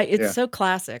 It's Yeah. so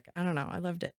classic. I don't know. I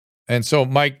loved it. And so,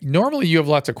 Mike, normally you have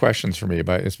lots of questions for me,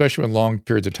 especially when long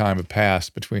periods of time have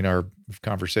passed between our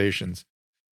conversations.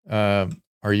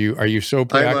 Are you so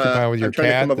preoccupied with your I'm trying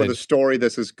to cat? come up with that- a story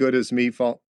that's as good as me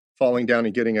falling down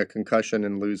and getting a concussion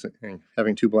and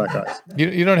having two black eyes.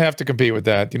 you don't have to compete with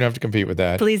that. You don't have to compete with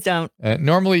that. Please don't.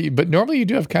 Normally you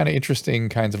do have kind of interesting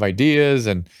kinds of ideas,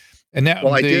 and now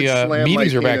Well, I did the slam my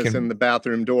meetings are back penis in the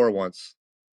bathroom door once.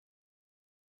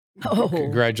 Oh,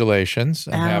 Congratulations!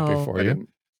 I'm happy Ow. for I you. didn't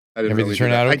Everything really do turn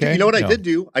that. out okay? You know what No. I did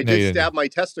do? I No, you did didn't. stab my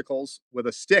testicles with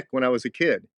a stick when I was a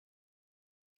kid.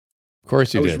 Of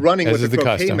course you I was did. running as with is a the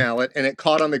croquet custom. mallet and it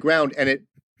caught on the ground and it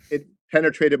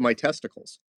penetrated my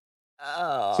testicles.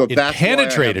 Oh. So It that's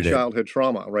penetrated why it. I have childhood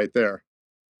trauma right there.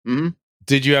 Hmm.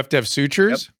 Did you have to have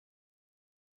sutures?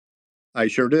 I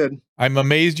sure did. I'm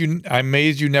amazed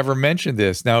you never mentioned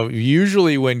this. Now,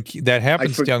 usually when that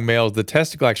happens to young males, the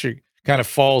testicle actually kind of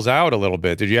falls out a little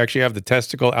bit. Did you actually have the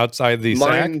testicle outside the sack?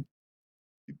 Mine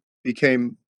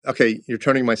became okay. You're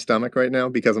turning my stomach right now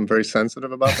because I'm very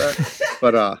sensitive about that.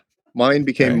 But mine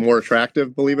became Okay. more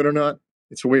attractive. Believe it or not,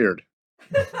 it's weird.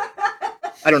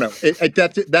 I don't know.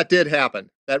 That did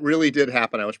happen. That really did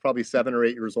happen. I was probably 7 or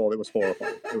 8 years old. It was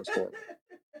horrifying. It was horrible.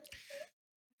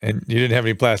 And you didn't have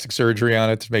any plastic surgery on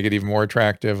it to make it even more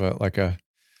attractive, like a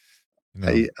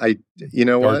You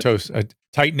know what?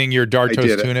 tightening your I Dartos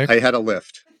did it. tunic. I had a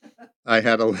lift. A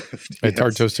yes.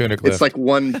 Dartos tunic lift. It's like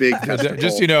one big testicle.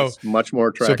 Just, you know, it's much more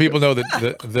attractive. So people know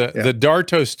that the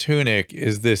Dartos tunic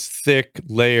is this thick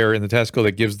layer in the testicle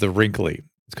that gives the wrinkly.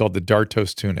 It's called the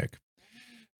Dartos tunic.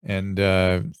 And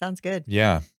Sounds good.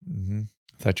 yeah, I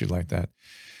thought you'd like that.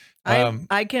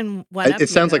 I can one up It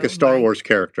sounds like a Star Mike, Wars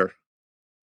character.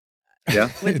 Yeah.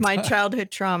 with my childhood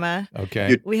trauma.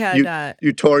 Okay. We had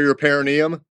You tore your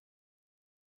perineum.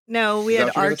 no, we Is that had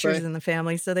what you're gonna archers say? in the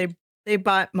family, so they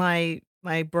bought my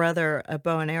brother a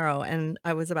bow and arrow, and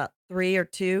I was about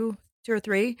 2 or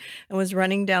 3, and was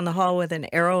running down the hall with an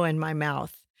arrow in my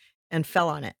mouth and fell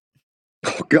on it.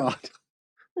 Oh God.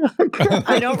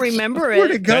 I don't remember Where'd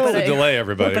it, it go? That's but the delay,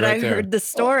 everybody. but right I there. heard the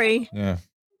story. Yeah.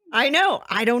 I know.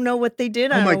 I don't know what they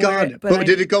did. I Oh don't my know where God. it, but But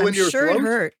did it go I'm into your sure throat? it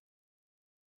hurt.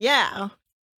 Yeah.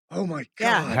 Oh my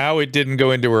Yeah. God. How it didn't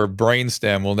go into her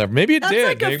brainstem will never. Maybe it That's did.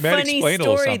 like a It might funny explain a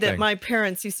little story that something. my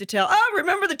parents used to tell. Oh,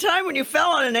 remember the time when you fell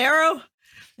on an arrow?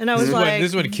 And I This was is, like, when, this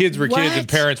is when kids were kids and "What?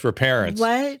 parents were parents.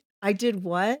 What? I did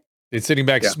what? It's sitting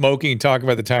back Yeah. smoking, talking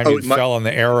about the time Oh, you fell on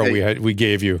the arrow hey. we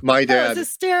gave you. My That was dad.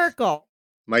 hysterical.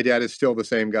 My dad is still the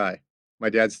same guy. My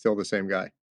dad's still the same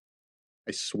guy.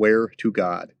 I swear to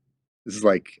God. This is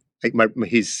like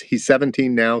he's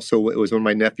 17 now, so it was when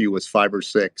my nephew was 5 or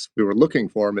 6. We were looking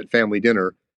for him at family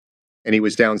dinner, and he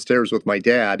was downstairs with my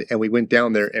dad, and we went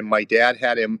down there, and my dad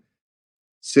had him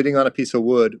sitting on a piece of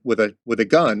wood with a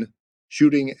gun,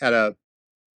 shooting at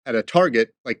a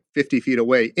target like 50 feet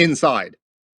away inside.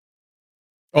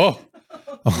 Oh.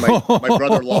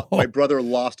 My brother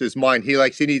lost his mind. He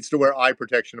needs to wear eye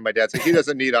protection, and my dad said he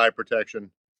doesn't need eye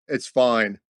protection. It's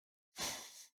fine.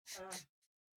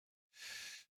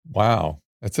 Wow.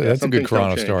 That's a Yeah, good some things don't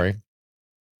Toronto change. story.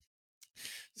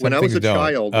 When Some I was things a don't.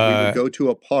 child, we would go to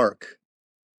a park.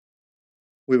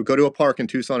 We would go to a park in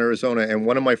Tucson, Arizona, and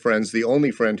one of my friends, the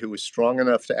only friend who was strong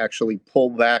enough to actually pull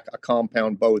back a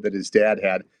compound bow that his dad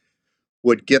had,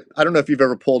 would get, I don't know if you've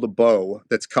ever pulled a bow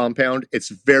that's compound. It's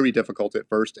very difficult at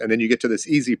first, and then you get to this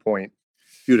easy point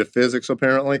due to physics,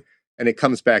 apparently, and it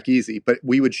comes back easy. But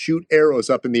we would shoot arrows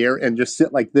up in the air and just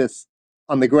sit like this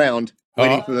on the ground,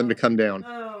 waiting for them to come down.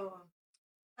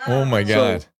 Oh my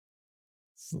God.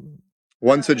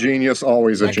 Once a genius,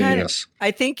 always a I kinda- genius. I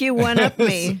think you one up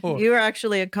me. So- You were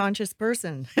actually a conscious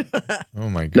person. Oh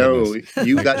my No, goodness.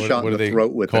 you got What- shot what in are the they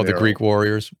throat with called? an The arrow. Greek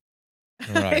warriors.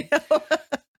 All right.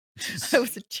 I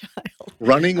was a child.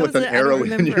 Running I with an was- I don't arrow in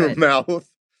remember your it.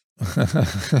 mouth.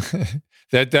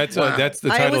 that's Wow. the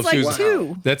I title was of like Susan.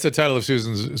 2. That's the title of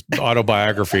Susan's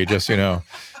autobiography. Just running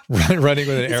with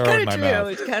an It's arrow kind in of my true. mouth.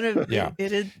 It's kind of Yeah.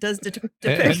 it does depict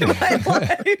my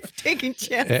life, taking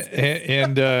chances.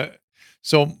 And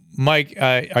so, Mike,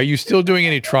 are you still doing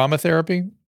any trauma therapy?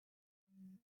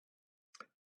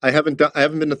 I haven't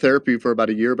been to therapy for about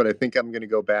a year, but I think I'm going to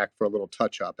go back for a little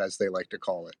touch up, as they like to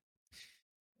call it.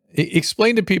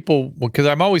 Explain to people, because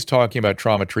I'm always talking about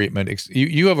trauma treatment.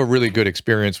 You have a really good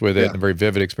experience with it, Yeah. and a very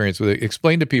vivid experience with it.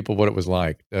 Explain to people what it was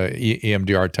like,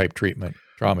 EMDR type treatment,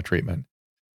 trauma treatment.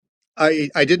 I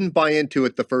didn't buy into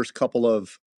it the first couple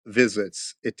of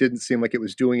visits. It didn't seem like it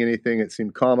was doing anything. It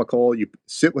seemed comical. You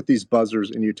sit with these buzzers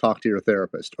and you talk to your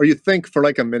therapist, or you think for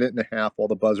like a minute and a half while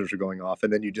the buzzers are going off,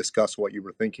 and then you discuss what you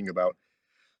were thinking about.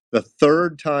 The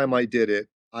third time I did it,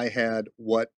 I had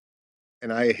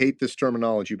and I hate this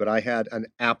terminology, but I had an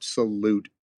absolute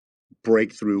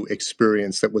breakthrough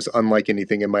experience that was unlike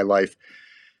anything in my life.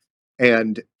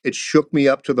 And it shook me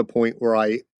up to the point where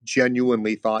I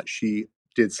genuinely thought she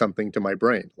did something to my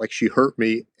brain. Like she hurt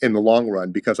me in the long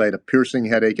run because I had a piercing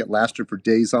headache. It lasted for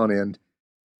days on end.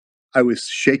 I was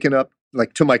shaken up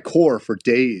like to my core for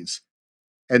days.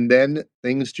 And then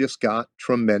things just got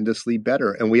tremendously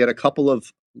better. And we had a couple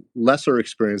of lesser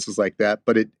experiences like that,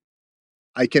 but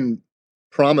I can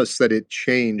promise that it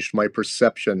changed my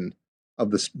perception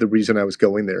of the reason I was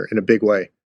going there in a big way.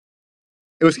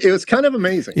 It was kind of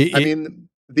amazing. I mean,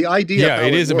 the idea of how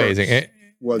it is works amazing.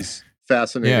 was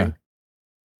fascinating.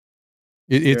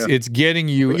 It's getting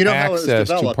you, you know how it was access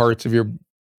to developed. parts of your.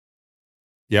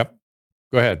 Yep.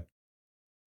 Go ahead.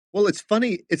 Well, it's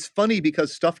funny. It's funny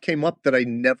because stuff came up that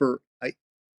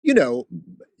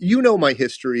you know my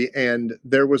history, and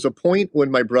there was a point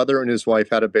when my brother and his wife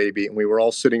had a baby, and we were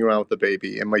all sitting around with the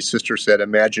baby, and my sister said,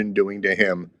 "Imagine doing to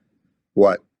him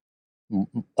what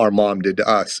our mom did to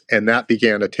us," and that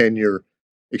began a 10-year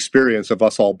experience of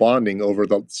us all bonding over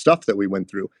the stuff that we went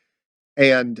through.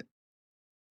 And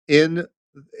in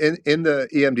the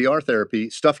EMDR therapy,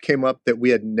 stuff came up that we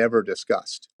had never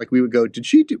discussed. Like we would go, "Did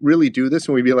she really do this?"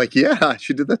 And we'd be like, "Yeah,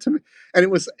 she did that to me." And it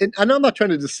was, and I'm not trying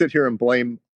to just sit here and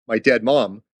blame my dead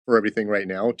mom for everything right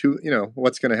now,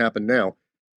 what's going to happen now.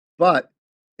 But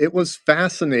it was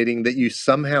fascinating that you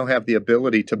somehow have the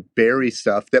ability to bury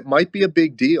stuff that might be a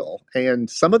big deal. And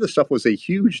some of the stuff was a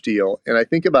huge deal. And I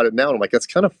think about it now, and I'm like, that's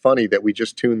kind of funny that we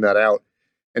just tuned that out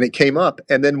and it came up.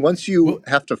 And then once you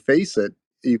have to face it,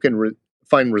 you can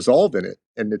find resolve in it.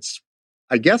 And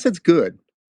I guess it's good.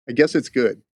 I guess it's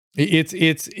good.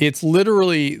 It's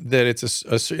literally that it's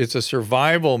a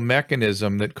survival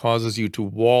mechanism that causes you to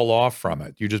wall off from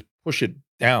it. You just push it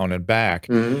down and back,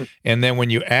 Mhm. and then when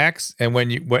you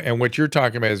what you're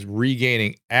talking about is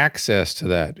regaining access to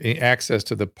that, access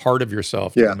to the part of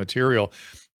yourself, to Yeah. the material,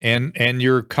 and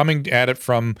you're coming at it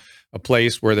from a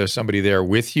place where there's somebody there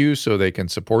with you, so they can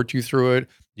support you through it.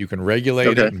 You can regulate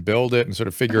Okay. it and build it and sort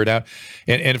of figure it out.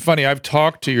 And funny, I've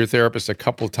talked to your therapist a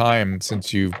couple of times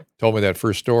since you told me that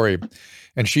first story,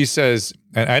 and she says,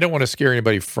 and I don't want to scare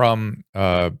anybody from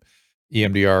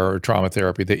EMDR or trauma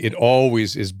therapy, that it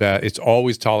always is bad. It's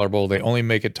always tolerable. They only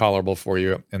make it tolerable for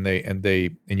you, and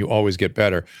you always get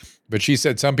better. But she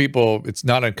said some people, it's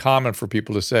not uncommon for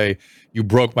people to say, "You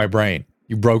broke my brain.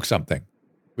 You broke something,"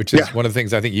 which is Yeah. one of the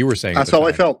things I think you were saying. That's at the how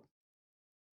I time. felt.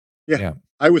 Yeah. Yeah.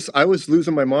 I was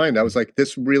losing my mind. I was like,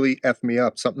 this really effed me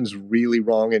up. Something's really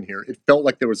wrong in here. It felt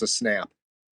like there was a snap.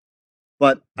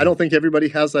 But I don't think everybody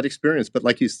has that experience. But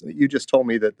like you just told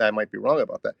me that I might be wrong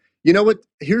about that. You know what?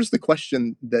 Here's the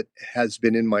question that has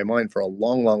been in my mind for a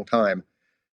long, long time.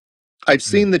 I've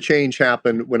seen the change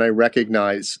happen when I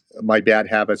recognize my bad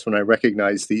habits, when I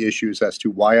recognize the issues as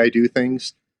to why I do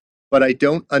things. But I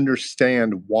don't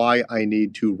understand why I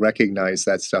need to recognize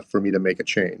that stuff for me to make a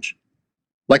change.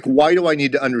 Like, why do I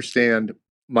need to understand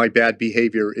my bad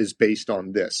behavior is based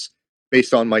on this?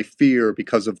 Based on my fear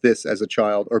because of this as a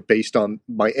child, or based on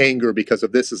my anger because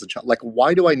of this as a child? Like,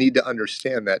 why do I need to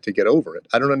understand that to get over it?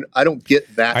 I don't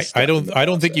get that. I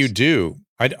don't think you do.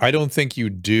 I don't think you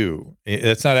do.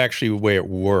 That's not actually the way it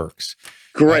works.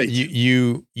 Great.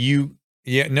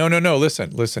 Yeah. No.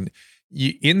 Listen.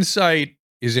 Insight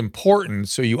is important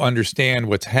so you understand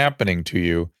what's happening to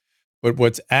you, but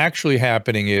what's actually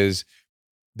happening is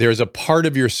there's a part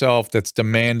of yourself that's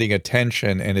demanding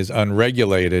attention and is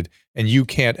unregulated, and you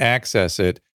can't access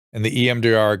it, and the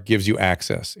EMDR gives you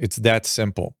access. It's that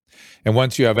simple. And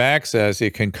once you have access,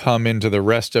 it can come into the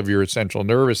rest of your central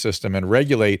nervous system and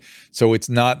regulate, so it's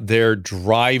not there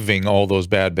driving all those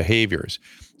bad behaviors.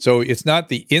 So it's not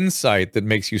the insight that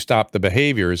makes you stop the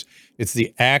behaviors, it's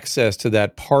the access to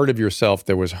that part of yourself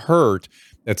that was hurt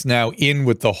that's now in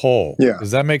with the whole. Yeah.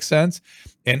 Does that make sense?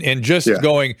 And just Yeah.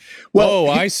 going, Well, oh,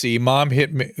 I see, mom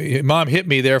hit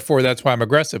me, therefore that's why I'm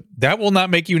aggressive. That will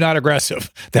not make you not aggressive.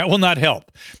 That will not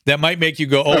help. That might make you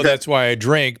go, oh, Okay. that's why I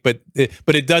drink, but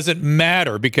it doesn't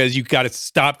matter, because you got to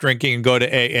stop drinking and go to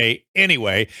AA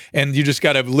anyway, and you just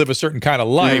got to live a certain kind of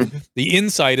life. Mm-hmm. The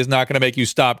insight is not going to make you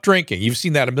stop drinking. You've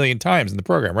seen that a million times in the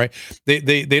program, right?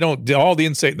 They don't, all the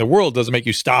insight in the world doesn't make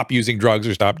you stop using drugs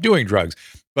or stop doing drugs.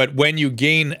 But when you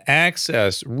gain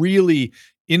access, really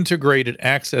integrated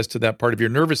access to that part of your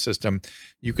nervous system,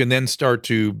 you can then start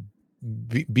to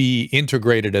be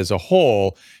integrated as a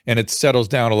whole, and it settles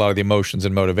down a lot of the emotions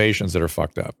and motivations that are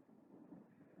fucked up.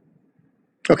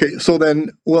 Okay, so then,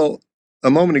 well, a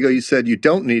moment ago you said you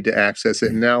don't need to access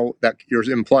it, and now that you're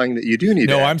implying that you do need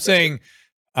to No, I'm access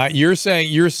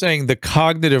saying you're saying the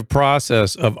cognitive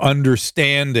process of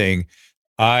understanding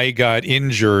I got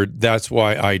injured, that's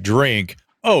why I drink.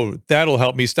 Oh, that'll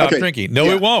help me stop Okay, drinking. No,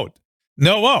 yeah. it won't.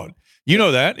 No, it won't. You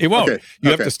know that. It won't. Okay, You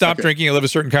have okay, to stop okay. drinking and live a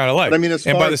certain kind of life. But I mean, as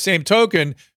and far by the same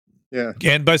token, Yeah.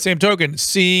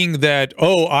 seeing that,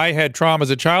 oh, I had trauma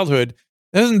as a childhood,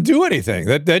 doesn't do anything.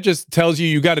 That just tells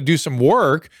you got to do some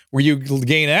work where you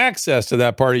gain access to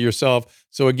that part of yourself.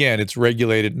 So again, it's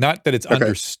regulated, not that it's Okay.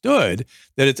 understood,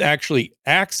 that it's actually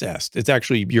accessed. It's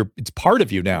actually it's part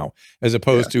of you now, as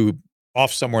opposed to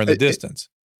off somewhere in the distance.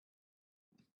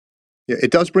 Yeah,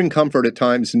 it does bring comfort at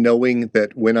times knowing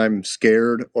that when I'm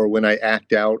scared or when I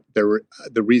act out, the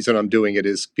reason I'm doing it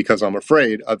is because I'm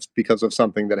afraid because of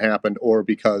something that happened, or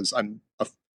because I'm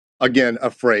again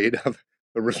afraid of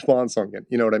the response I'm getting.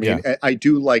 You know what I mean? Yeah. I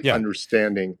do like Yeah.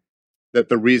 understanding that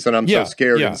the reason I'm Yeah, so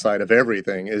scared yeah. inside of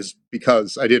everything is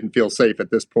because I didn't feel safe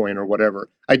at this point or whatever.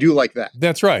 I do like that.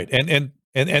 That's right.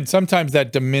 And sometimes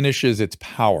that diminishes its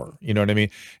power. You know what I mean?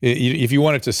 If you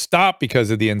want it to stop because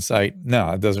of the insight,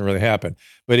 no, it doesn't really happen.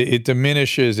 But it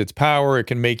diminishes its power. It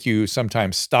can make you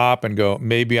sometimes stop and go,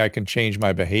 maybe I can change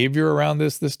my behavior around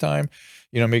this time.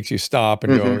 You know, it makes you stop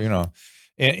and go, you know,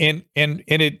 and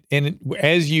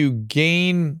as you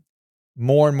gain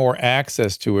more and more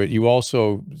access to it, you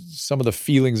also, some of the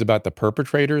feelings about the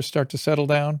perpetrators start to settle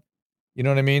down. You know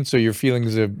what I mean? So your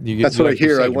feelings of, you get, That's what I like you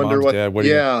hear. said, I your wonder mom's what. dead. What do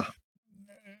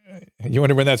you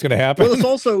wonder when that's going to happen? Well, it's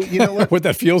also, you know what? What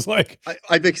that feels like.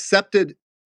 I've accepted.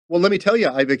 Well, let me tell you,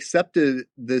 I've accepted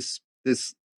this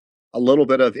a little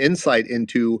bit of insight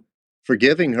into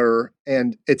forgiving her,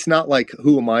 and it's not like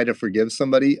who am I to forgive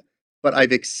somebody, but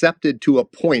I've accepted to a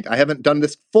point. I haven't done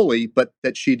this fully, but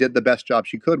that she did the best job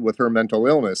she could with her mental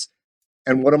illness.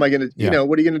 And what am I going to, Yeah.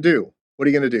 what are you going to do? What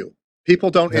are you going to do?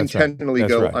 People don't That's right. intentionally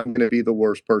That's go, right. I'm going to be the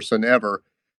worst person ever,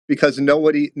 because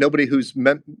nobody who's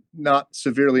not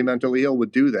severely mentally ill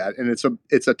would do that. And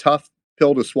it's a tough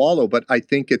pill to swallow, but I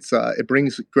think it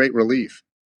brings great relief.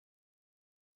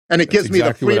 And it That's gives me the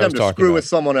exactly what I was freedom to talking screw about. with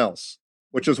someone else,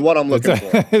 which is what I'm looking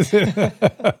for.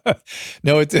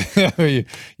 No, it's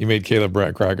you made Caleb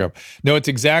Brett crack up. No, it's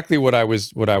exactly what I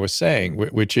was saying,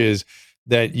 which is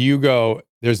that you go,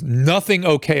 there's nothing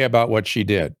okay about what she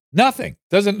did. Nothing.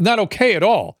 Not okay at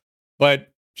all.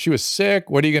 But she was sick.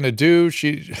 What are you going to do?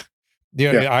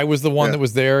 I was the one that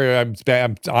was there.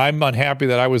 I'm unhappy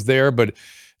that I was there, but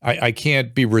I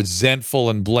can't be resentful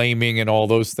and blaming and all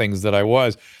those things that I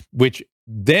was, which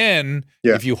then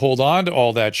if you hold on to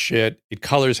all that shit, it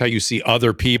colors how you see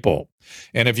other people.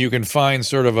 And if you can find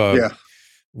sort of a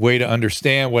way to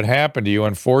understand what happened to you,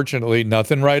 unfortunately,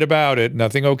 nothing right about it,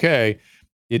 nothing okay,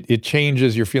 it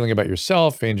changes your feeling about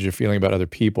yourself, changes your feeling about other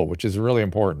people, which is really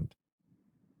important.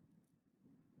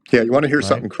 Yeah, you want to hear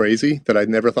something crazy that I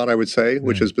never thought I would say,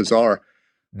 which is bizarre.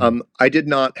 I did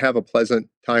not have a pleasant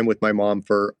time with my mom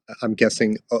for, I'm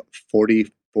guessing, 40,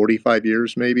 45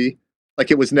 years maybe. Like,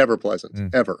 it was never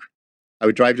pleasant, ever. I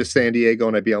would drive to San Diego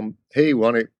and I'd be on, hey,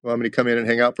 want me to come in and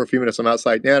hang out for a few minutes? I'm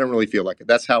outside. Nah, I don't really feel like it.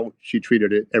 That's how she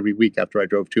treated it every week after I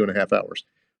drove 2.5 hours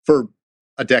for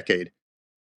a decade.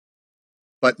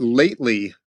 But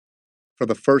lately, for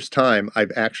the first time,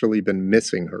 I've actually been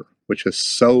missing her, which is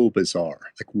so bizarre.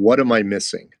 Like, what am I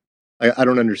missing? I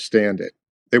don't understand it.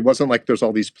 It wasn't like there's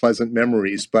all these pleasant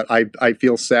memories, but I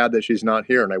feel sad that she's not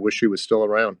here, and I wish she was still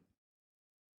around.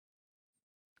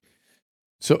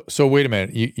 So wait a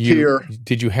minute.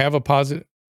 Did you have a positive?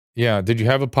 Yeah. Did you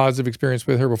have a positive experience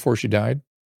with her before she died?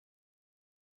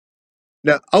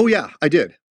 No. Oh yeah, I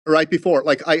did. Right before,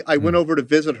 like I went over to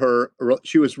visit her.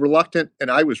 She was reluctant, and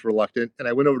I was reluctant, and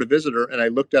I went over to visit her, and I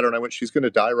looked at her, and I went, "She's going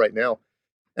to die right now."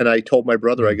 And I told my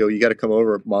brother, I go, "You got to come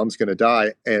over. Mom's going to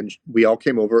die." And we all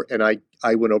came over, and I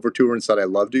went over to her and said, "I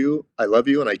love you,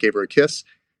 and I gave her a kiss,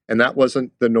 and that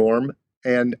wasn't the norm.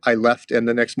 And I left, and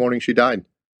the next morning she died.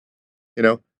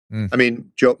 I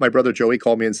mean, my brother Joey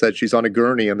called me and said she's on a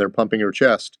gurney and they're pumping her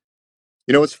chest.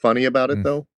 You know what's funny about it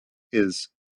though is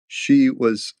she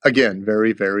was, again,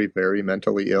 very, very, very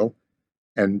mentally ill,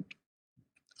 and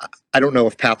I don't know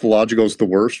if pathological is the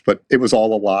worst, but it was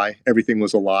all a lie. Everything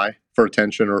was a lie for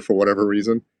attention or for whatever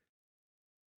reason.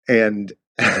 And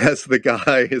as the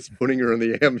guy is putting her in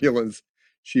the ambulance,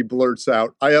 she blurts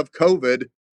out, "I have COVID."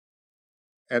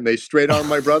 And they straight on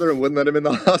my brother and wouldn't let him in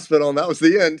the hospital. And that was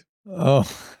the end. Oh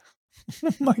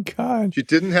my God. She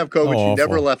didn't have COVID. She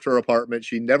never Awful. left her apartment.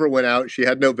 She never went out. She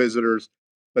had no visitors.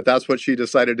 But that's what she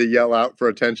decided to yell out for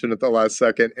attention at the last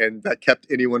second. And that kept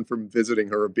anyone from visiting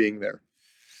her or being there.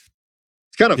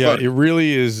 It's kind of fun. It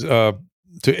really is to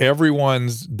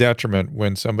everyone's detriment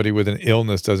when somebody with an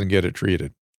illness doesn't get it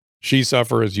treated. She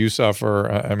suffers, you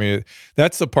suffer. I mean,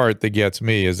 that's the part that gets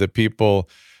me, is that people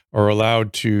are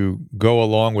allowed to go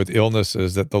along with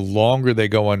illnesses that the longer they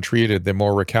go untreated, the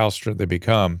more recalcitrant they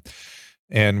become.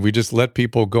 And we just let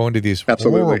people go into these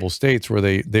horrible states where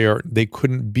they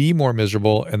couldn't be more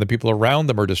miserable, and the people around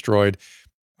them are destroyed.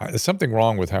 There's something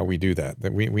wrong with how we do that.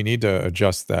 That we need to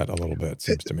adjust that a little bit,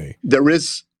 seems to me. There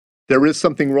is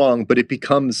something wrong, but it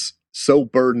becomes so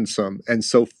burdensome and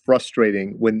so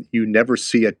frustrating when you never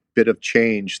see a bit of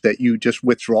change that you just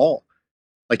withdraw.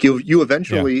 Like you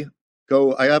eventually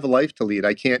go, I have a life to lead.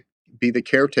 I can't be the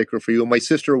caretaker for you. And my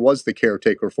sister was the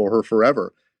caretaker for her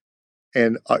forever.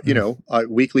 And,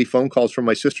 weekly phone calls from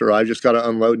my sister, I've just got to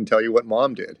unload and tell you what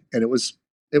Mom did. And it was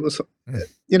it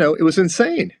was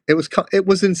insane. It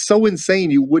was so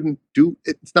insane. You wouldn't do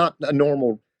it. It's not a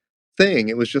normal thing.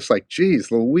 It was just like,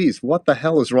 geez, Louise, what the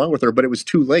hell is wrong with her? But it was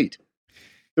too late.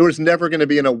 There was never going to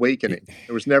be an awakening.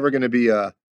 There was never going to be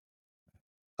a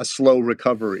slow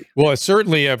recovery. Well,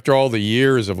 certainly after all the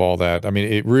years of all that, I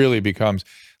mean, it really becomes,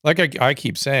 like I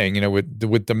keep saying,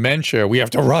 with dementia, we have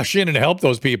to rush in and help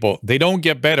those people. They don't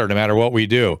get better no matter what we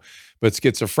do. But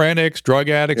schizophrenics, drug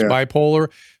addicts, bipolar,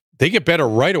 they get better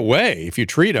right away if you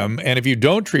treat them. And if you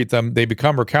don't treat them, they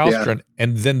become recalcitrant,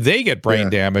 and then they get brain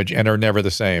damage and are never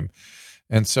the same.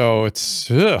 And so it's,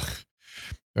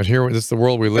 but here, this is the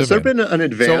world we live in. Has there been an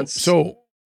advance?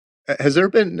 Has there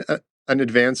been an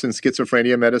advance in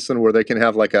schizophrenia medicine where they can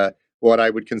have like what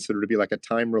I would consider to be like a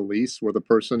time release, where the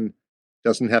person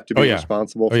doesn't have to be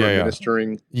responsible for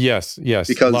administering? Yes.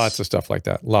 Because lots of stuff like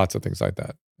that. Lots of things like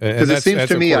that. Because it seems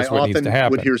to me I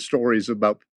often would hear stories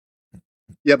about,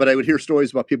 but I would hear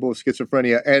stories about people with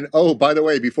schizophrenia. And, oh, by the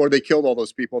way, before they killed all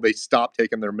those people, they stopped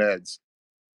taking their meds.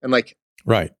 And I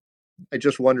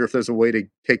just wonder if there's a way to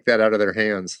take that out of their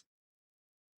hands.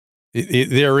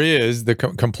 There is the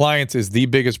compliance is the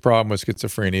biggest problem with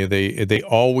schizophrenia. They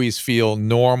always feel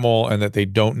normal and that they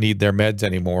don't need their meds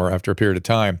anymore after a period of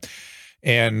time.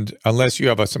 And unless you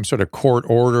have some sort of court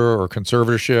order or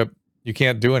conservatorship, you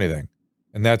can't do anything.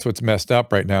 And that's what's messed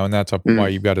up right now. And that's why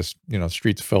you've got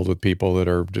streets filled with people that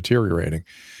are deteriorating.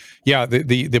 Yeah,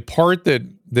 the part that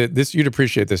this, you'd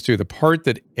appreciate this too. The part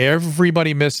that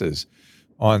everybody misses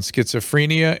on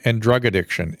schizophrenia and drug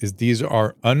addiction is these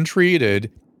are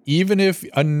untreated. Even if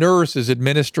a nurse is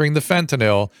administering the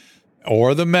fentanyl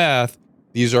or the meth,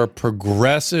 these are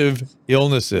progressive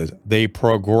illnesses. They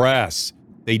progress.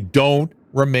 They don't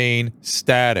remain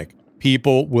static.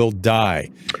 People will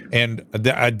die. And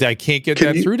I can't get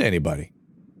that through to anybody.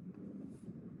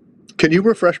 Can you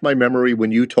refresh my memory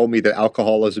when you told me that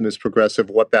alcoholism is progressive,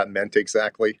 what that meant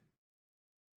exactly?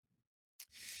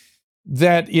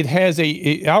 That it has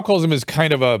alcoholism is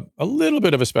kind of a little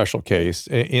bit of a special case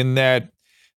in that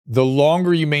the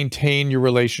longer you maintain your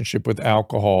relationship with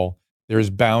alcohol, there's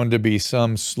bound to be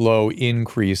some slow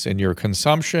increase in your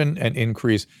consumption and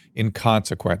increase in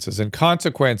consequences. And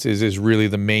consequences is really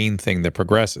the main thing that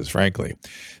progresses, frankly,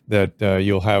 that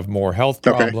you'll have more health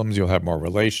problems, you'll have more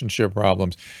relationship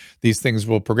problems. These things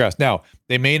will progress. Now,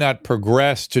 they may not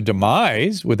progress to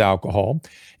demise with alcohol,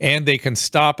 and they can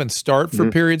stop and start for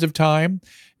periods of time.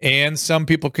 And some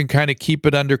people can kind of keep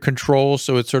it under control,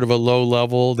 so it's sort of a low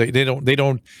level. They don't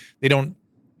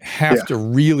have to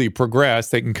really progress.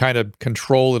 They can kind of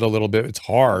control it a little bit. It's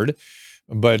hard,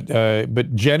 but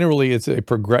generally, it's a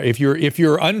if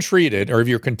you're untreated or if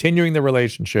you're continuing the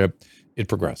relationship, it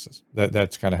progresses.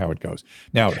 That's kind of how it goes.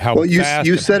 Now, how fast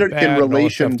you said it in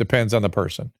relation depends on the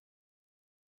person.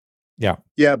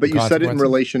 Yeah, but you said it in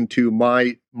relation to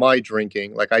my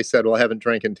drinking. Like I said, well, I haven't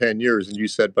drank in 10 years, and you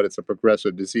said, but it's a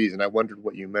progressive disease, and I wondered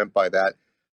what you meant by that.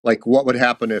 Like, what would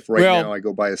happen if now I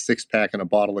go buy a 6-pack and a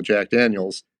bottle of Jack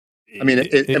Daniels? I mean,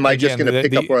 am I just going to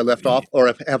pick up where I left off,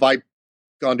 or have I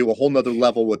gone to a whole nother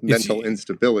level with mental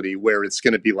instability where it's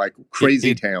going to be like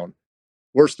crazy town,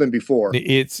 worse than before?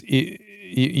 In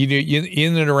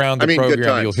and around the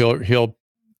program, he'll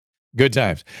good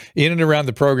times. In and around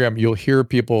the program, you'll hear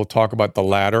people talk about the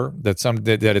latter,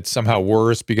 that it's somehow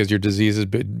worse because your disease has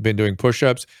been doing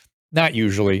push-ups. Not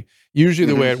usually. Usually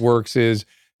the way it works is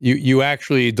you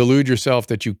actually delude yourself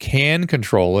that you can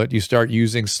control it. You start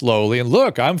using slowly, and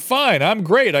look, I'm fine. I'm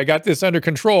great. I got this under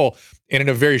control. And in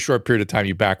a very short period of time,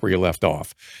 you're back where you left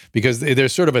off, because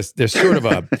there's like a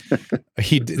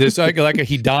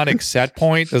hedonic set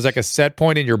point. There's like a set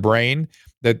point in your brain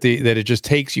that it just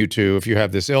takes you to if you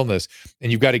have this illness,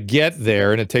 and you've got to get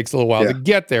there, and it takes a little while to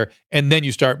get there, and then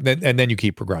you start, and then you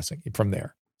keep progressing from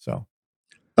there. So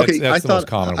that's the most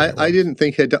common way. I didn't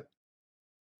think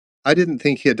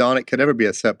hedonic could ever be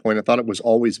a set point. I thought it was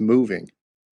always moving.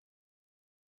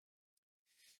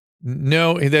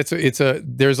 No,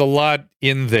 there's a lot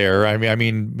in there. I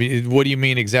mean, what do you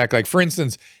mean exactly? Like, for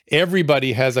instance,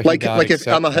 everybody has a hedonic like if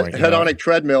set I'm a point, hedonic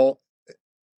treadmill.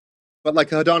 But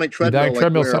like a hedonic treadmill, hedonic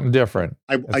treadmill is something different.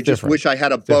 I just wish I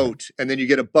had a boat, and then you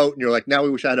get a boat, and you're like, now I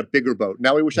wish I had a bigger boat.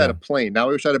 Now I wish I had a plane. Now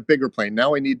I wish I had a bigger plane.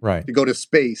 Now I need to go to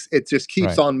space. It just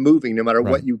keeps on moving no matter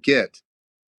what you get.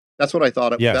 That's what I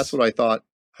thought. That's what I thought.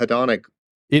 Hedonic.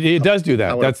 It does do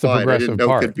that. That's the progressive I didn't know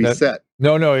part. It could be set.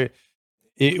 No.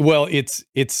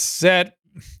 It's set.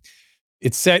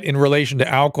 It's set in relation to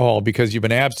alcohol because you've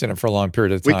been abstinent for a long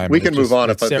period of time. We can move on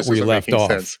if this isn't making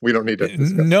sense. We don't need to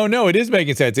discuss. No, it is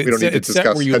making sense. We don't need to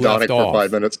discuss hedonic for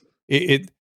 5 minutes.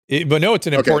 But no, it's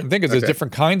an important thing because there's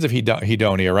different kinds of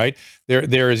hedonia, right?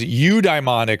 There is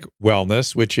eudaimonic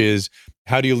wellness, which is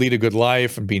how do you lead a good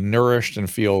life and be nourished and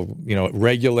feel,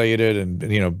 regulated and,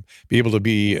 be able to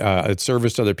be at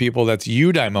service to other people. That's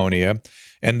eudaimonia.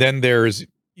 And then there's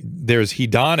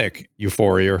hedonic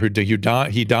euphoria or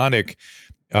hedonic,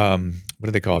 what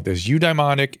do they call it? There's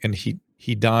eudaimonic and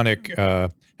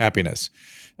hedonic happiness,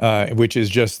 which is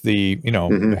just the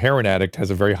heroin addict has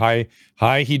a very high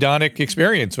hedonic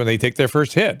experience when they take their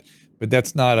first hit. But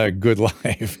that's not a good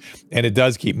life, and it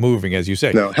does keep moving, as you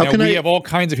say. No, we have all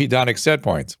kinds of hedonic set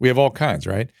points. We have all kinds,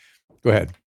 right? Go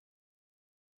ahead.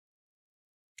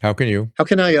 How can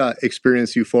I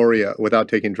experience euphoria without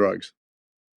taking drugs?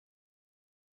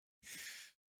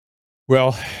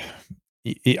 Well,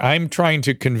 I'm trying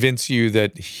to convince you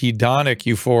that hedonic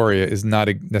euphoria is not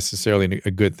necessarily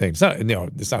a good thing. It's not,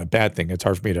 it's not a bad thing. It's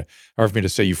hard for me to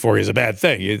say euphoria is a bad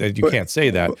thing. You can't say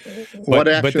that. But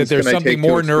that there's something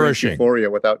more nourishing.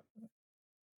 Euphoria without.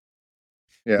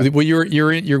 Yeah. Well,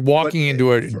 you're walking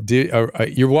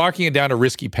you're walking down a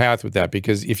risky path with that,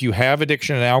 because if you have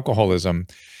addiction and alcoholism,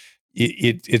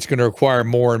 it's going to require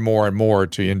more and more and more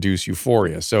to induce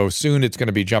euphoria. So soon it's going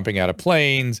to be jumping out of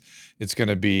planes. It's going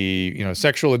to be,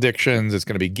 sexual addictions. It's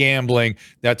going to be gambling.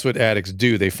 That's what addicts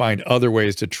do. They find other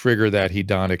ways to trigger that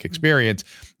hedonic experience,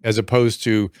 as opposed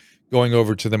to going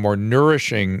over to the more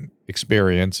nourishing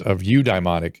experience of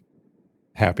eudaimonic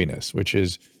happiness, which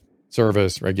is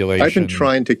service, regulation. I've been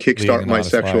trying to kickstart my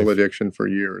sexual addiction for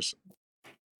years.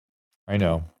 I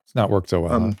know. It's not worked so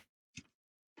well. Huh?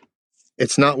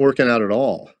 It's not working out at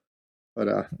all.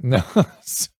 But no,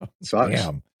 sucks.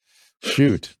 Damn.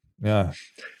 Shoot. Yeah.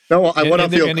 No, I want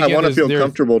to feel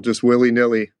comfortable just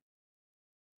willy-nilly.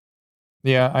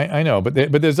 Yeah, I know, but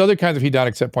there's other kinds of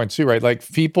hedonic set points too, right? Like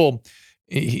people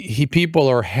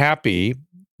are happy.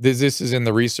 This is in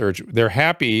the research. They're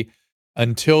happy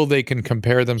until they can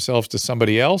compare themselves to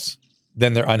somebody else.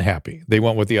 Then they're unhappy. They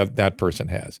want what that person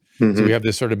has. Mm-hmm. So we have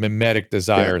this sort of mimetic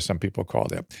desire, some people call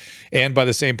that. And by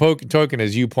the same token,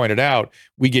 as you pointed out,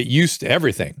 we get used to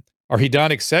everything. Our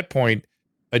hedonic set point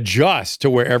adjusts to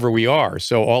wherever we are.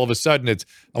 So all of a sudden I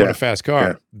want a fast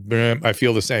car. Yeah. I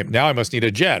feel the same. Now I must need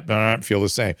a jet. I feel the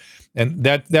same. And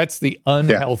that's the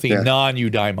unhealthy,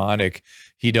 non-eudaimonic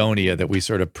hedonia that we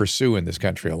sort of pursue in this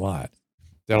country a lot.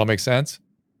 That all make sense?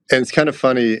 And it's kind of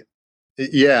funny.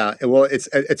 Yeah, well,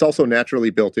 it's also naturally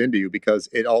built into you because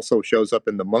it also shows up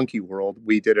in the monkey world.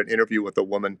 We did an interview with a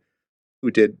woman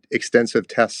who did extensive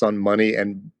tests on money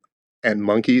and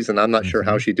monkeys, and I'm not sure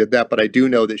how she did that, but I do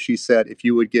know that she said if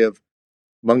you would give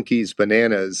monkeys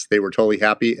bananas, they were totally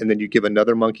happy, and then you give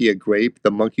another monkey a grape,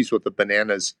 the monkeys with the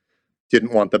bananas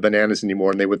didn't want the bananas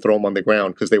anymore, and they would throw them on the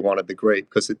ground because they wanted the grape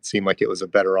because it seemed like it was a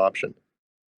better option.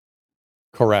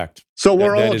 Correct. So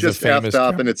we're all just effed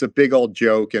up, and it's a big old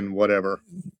joke and whatever.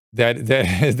 That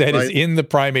is in the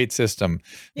primate system.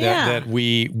 That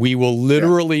we will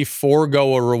literally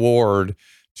forego a reward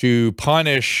to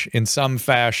punish in some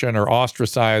fashion or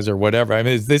ostracize or whatever. I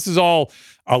mean, this is all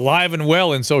alive and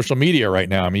well in social media right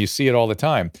now. I mean, you see it all the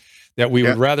time. That we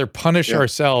would rather punish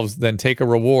ourselves than take a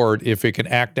reward if it can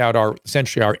act out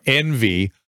essentially our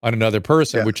envy on another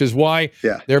person, which is why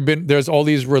there's all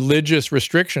these religious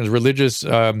restrictions, religious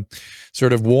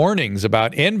sort of warnings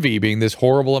about envy being this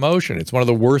horrible emotion. It's one of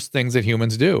the worst things that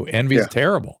humans do. Envy is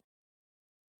terrible.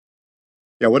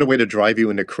 Yeah, what a way to drive you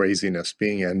into craziness,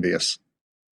 being envious.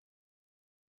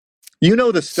 You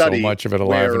know the study. So much of it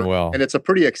alive and well. And it's a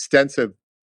pretty extensive,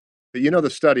 but you know the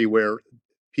study where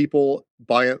people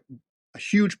buy a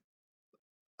huge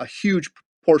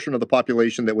portion of the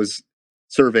population that was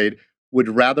surveyed would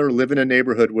rather live in a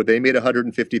neighborhood where they made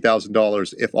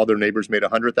 $150,000 if all their neighbors made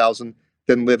 $100,000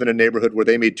 than live in a neighborhood where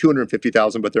they made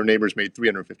 $250,000 but their neighbors made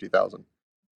 $350,000.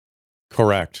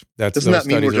 Correct. Doesn't that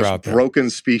mean we're just broken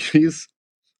species?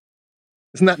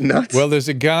 Isn't that nuts? Well, there's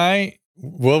a guy.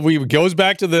 Well, goes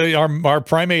back to our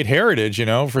primate heritage.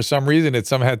 For some reason it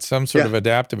had some sort of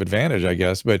adaptive advantage, I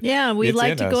guess. But we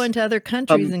like to go into other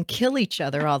countries and kill each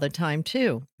other all the time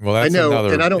too. Well, that's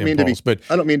another and I don't impulse,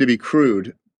 mean to be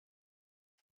crude.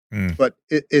 But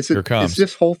is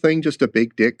this whole thing just a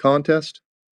big dick contest?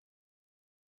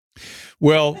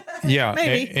 Well, yeah.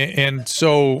 and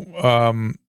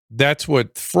so that's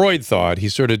what Freud thought. He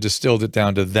sort of distilled it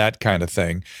down to that kind of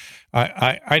thing.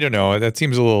 I don't know. That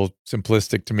seems a little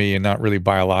simplistic to me and not really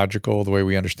biological the way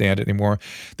we understand it anymore.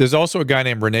 There's also a guy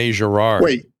named Rene Girard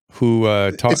who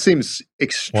it seems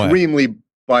extremely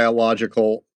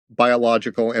biological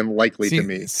and likely to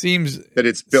me. Seems that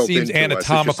it's built into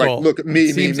anatomical. Us. It's just like, look at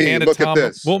me, look at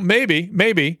this. Well,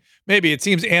 maybe it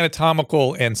seems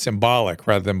anatomical and symbolic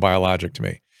rather than biologic to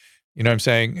me. You know what I'm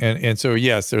saying? And so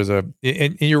yes, there's and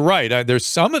you're right. There's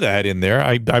some of that in there.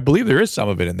 I believe there is some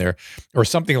of it in there, or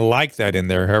something like that in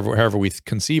there. However we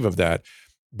conceive of that.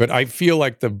 But I feel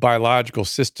like the biological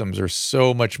systems are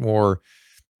so much more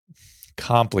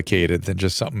complicated than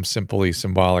just something simply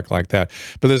symbolic like that.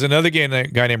 But there's another guy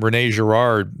named Rene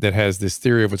Girard that has this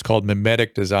theory of what's called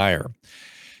mimetic desire.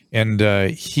 And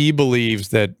he believes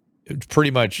that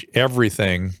pretty much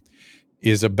everything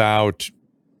is about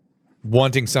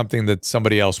wanting something that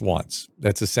somebody else wants.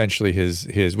 That's essentially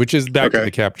his which is back to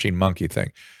the Capuchin monkey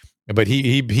thing. But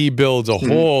he builds a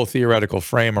whole theoretical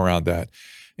frame around that.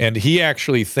 And he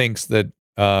actually thinks that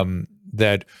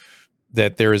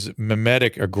that there's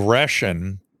mimetic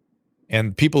aggression,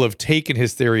 and people have taken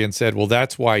his theory and said, well,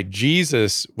 that's why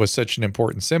Jesus was such an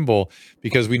important symbol,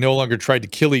 because we no longer tried to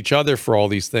kill each other for all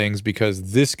these things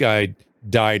because this guy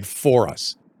died for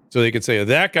us. So they could say, oh,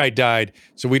 that guy died,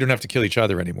 so we don't have to kill each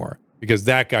other anymore because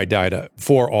that guy died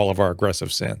for all of our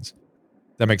aggressive sins.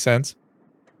 That make sense?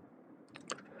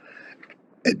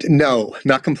 No,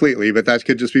 not completely, but that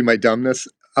could just be my dumbness.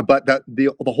 but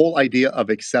the whole idea of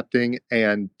accepting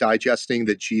and digesting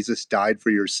that Jesus died for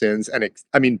your sins,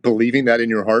 and believing that in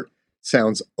your heart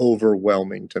sounds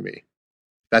overwhelming to me.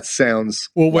 That sounds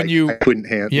when I couldn't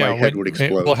my head would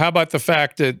explode. Well, how about the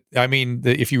fact that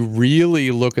if you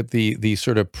really look at the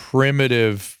sort of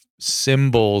primitive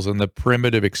symbols and the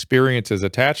primitive experiences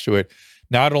attached to it,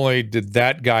 not only did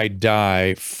that guy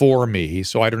die for me,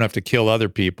 so I don't have to kill other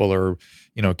people or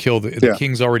kill the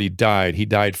king's already died. He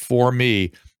died for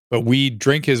me, but we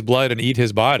drink his blood and eat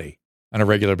his body on a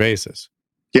regular basis.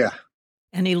 Yeah.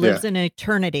 And he lives in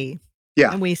eternity.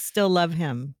 Yeah. And we still love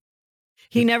him.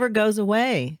 He never goes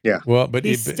away. Yeah. Well, but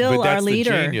he's still that's our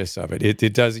leader. The genius of it.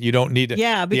 It does. You don't need to.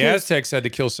 Yeah. The Aztecs had to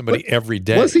kill somebody every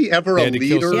day. Was he ever a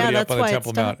leader? Yeah, that's why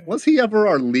Temple Mount. Was he ever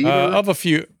our leader? Of a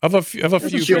few. I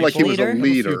feel like he was a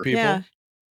leader. Yeah.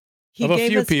 He of a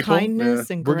gave few us people. kindness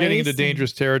and grace. We're getting into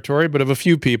dangerous territory, but of a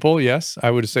few people, yes,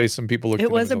 I would say some people looked.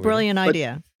 It was a brilliant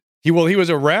idea. He was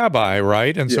a rabbi,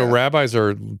 right? And so rabbis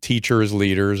are teachers,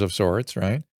 leaders of sorts,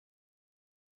 right?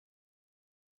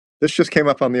 This just came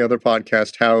up on the other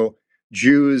podcast, how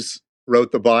Jews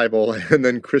wrote the Bible and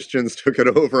then Christians took it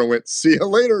over and went, "See you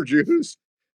later, Jews.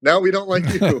 Now we don't like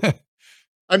you."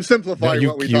 I'm simplifying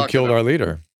what we talked about. You killed our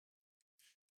leader.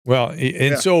 Well,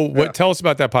 tell us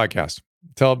about that podcast.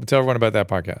 Tell everyone about that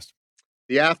podcast.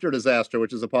 The After Disaster,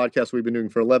 which is a podcast we've been doing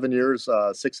for 11 years,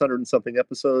 600 and something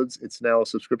episodes. It's now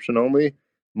subscription only.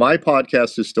 My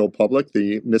podcast is still public,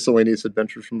 The Miscellaneous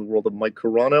Adventures from the World of Mike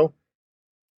Carano.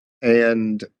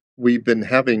 And we've been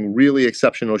having really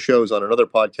exceptional shows on another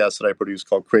podcast that I produce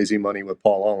called Crazy Money with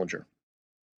Paul Ollinger.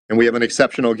 And we have an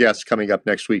exceptional guest coming up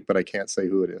next week, but I can't say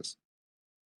who it is.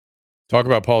 Talk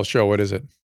about Paul's show. What is it?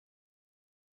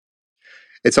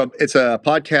 It's a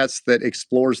podcast that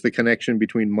explores the connection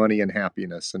between money and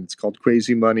happiness, and it's called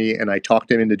Crazy Money. And I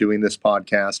talked him into doing this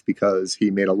podcast because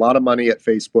he made a lot of money at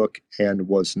Facebook and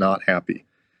was not happy.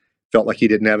 Felt like he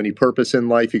didn't have any purpose in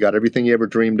life. He got everything he ever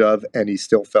dreamed of, and he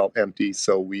still felt empty.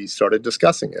 So we started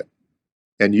discussing it.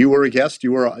 And you were a guest.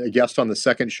 You were a guest on the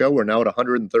second show. We're now at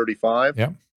 135.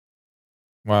 Yeah.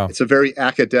 Wow. It's a very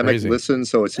academic listen,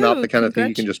 so it's not the kind of thing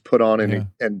you can just put on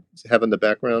and have in the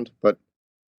background. But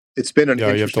it's been an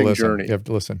interesting journey. You have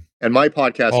to listen. And my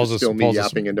podcast is still me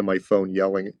yapping into my phone,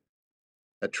 yelling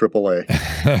at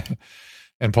AAA.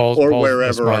 And Paul's wherever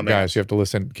a smart I'm guy, so you have to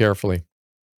listen carefully.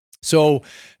 So,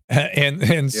 do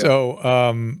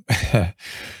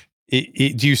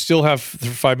you still have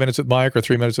 5 minutes with Mike or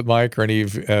 3 minutes with Mike or any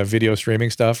video streaming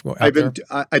stuff out there?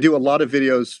 I do a lot of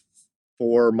videos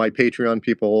for my Patreon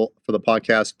people for the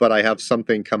podcast, but I have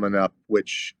something coming up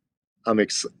which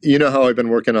you know how I've been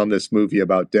working on this movie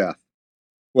about death.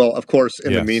 Well, of course,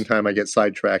 in the meantime, I get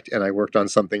sidetracked and I worked on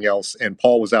something else. And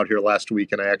Paul was out here last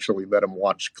week and I actually let him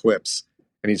watch clips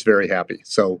and he's very happy.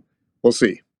 So we'll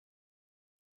see.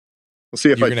 We'll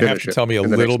see if You're I finish it. You're going to have to tell me a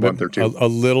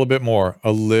little bit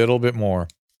more.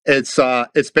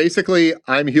 It's basically,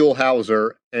 I'm Huell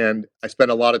Hauser and I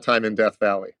spent a lot of time in Death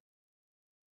Valley.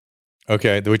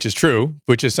 Okay, which is true,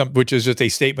 which is just a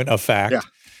statement of fact. Yeah.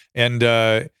 And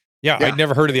I'd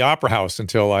never heard of the Opera House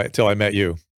until I met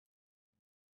you.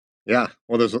 Yeah.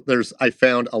 Well, I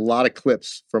found a lot of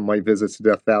clips from my visits to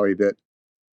Death Valley that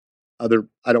I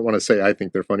don't want to say I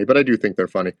think they're funny, but I do think they're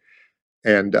funny.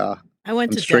 And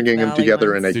I'm stringing them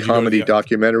together in a comedy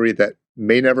documentary that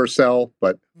may never sell,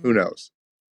 but who knows?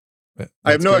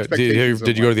 I have no expectations.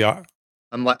 Did you go to the?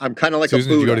 I'm kind of like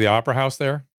Susan, a Buddha. Did you go to the Opera House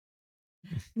there?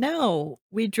 No,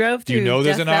 we drove through. Do you know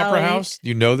there's Death an Opera Valley. House? Do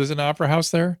you know there's an Opera House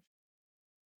there?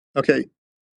 Okay.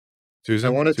 Susan,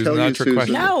 I want to tell you,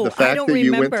 Susan, no, the fact I don't that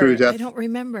remember. you went through Death. I don't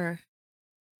remember.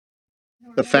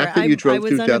 The fact that you drove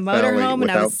through Death Valley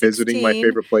without visiting my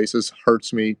favorite places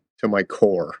hurts me to my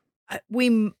core.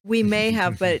 We may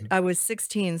have, but I was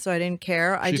 16, so I didn't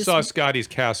care. She saw Scotty's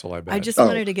Castle, I bet. I just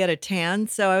wanted to get a tan,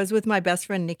 so I was with my best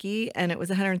friend Nikki, and it was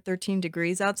 113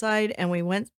 degrees outside, and we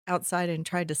went outside and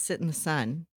tried to sit in the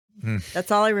sun.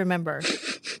 That's all I remember.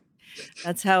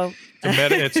 That's how.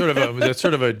 It's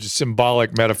sort of a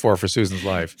symbolic metaphor for Susan's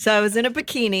life. So I was in a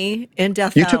bikini in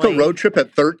Death Valley. You took a road trip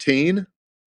at 13?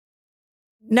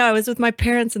 No, I was with my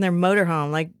parents in their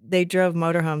motorhome. Like they drove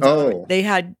motorhomes. Oh. They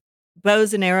had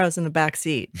bows and arrows in the back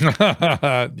seat.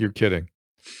 You're kidding.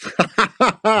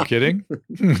 You're kidding?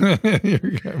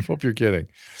 I hope you're kidding.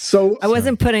 So I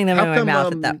wasn't putting them in my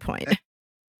mouth at that point.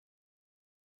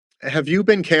 Have you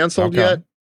been canceled yet?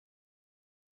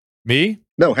 Me?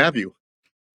 No, have you?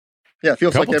 Yeah, it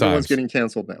feels like everyone's times. getting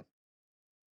canceled now.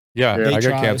 Yeah, They I got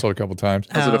tried. canceled a couple times.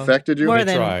 Has it affected you?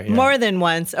 More than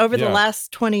once over the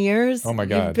last 20 years. Oh my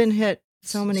God. You've been hit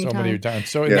so many times.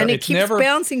 So Yeah. And it it's keeps never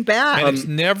bouncing back. and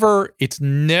it's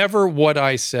never what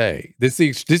I say. This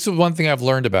is one thing I've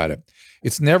learned about it.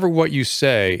 It's never what you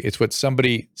say. It's what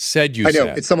somebody said you I know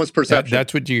said. it's someone's perception.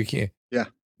 That's what you can't. Yeah.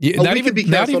 Yeah, not we could even be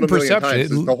not canceled even a million perception.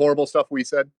 times. The horrible stuff we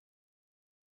said.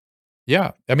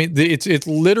 Yeah, I mean, it's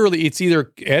literally it's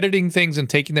either editing things and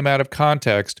taking them out of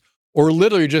context, or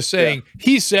literally just saying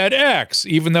he said X,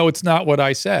 even though it's not what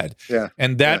I said. Yeah,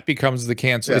 and that becomes the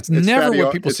cancel. Yeah. It's never Fatty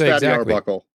what people say Fatty exactly.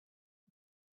 Arbuckle.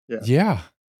 Yeah,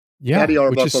 Fatty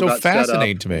Arbuckle which is so got set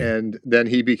fascinating up, to me. And then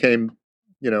he became,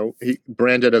 he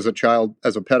branded as a child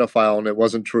as a pedophile, and it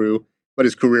wasn't true. But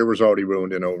his career was already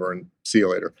ruined and over. And see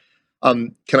you later.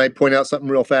 Can I point out something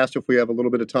real fast if we have a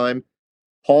little bit of time?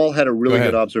 Paul had a really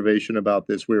good observation about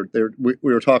this. We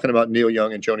were talking about Neil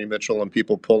Young and Joni Mitchell and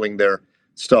people pulling their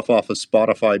stuff off of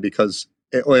Spotify because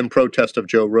in protest of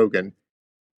Joe Rogan.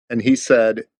 And he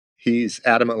said he's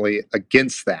adamantly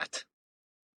against that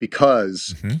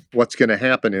because what's going to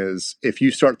happen is if you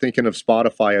start thinking of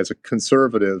Spotify as a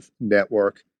conservative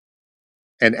network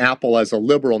and Apple as a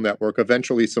liberal network,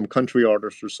 eventually some country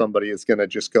artist or somebody is going to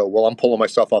just go, well, I'm pulling my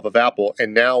stuff off of Apple.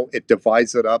 And now it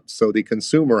divides it up so the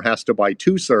consumer has to buy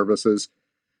two services.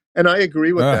 And I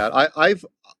agree with that.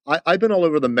 I've been all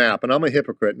over the map, and I'm a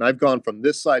hypocrite, and I've gone from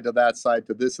this side to that side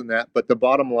to this and that. But the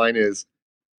bottom line is,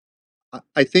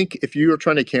 I think if you're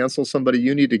trying to cancel somebody,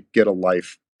 you need to get a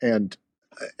life and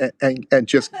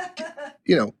just,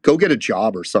 go get a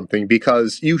job or something,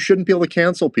 because you shouldn't be able to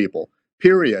cancel people,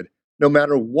 period. No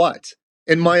matter what,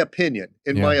 in my opinion,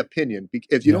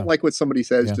 if you don't like what somebody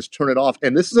says, just turn it off.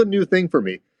 And this is a new thing for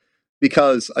me,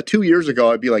 because 2 years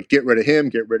ago, I'd be like, get rid of him,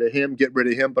 get rid of him, get rid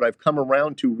of him. But I've come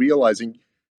around to realizing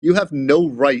you have no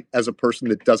right as a person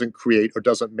that doesn't create or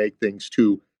doesn't make things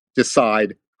to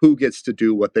decide who gets to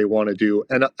do what they want to do.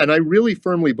 And I really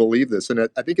firmly believe this. And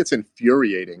I think it's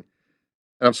infuriating.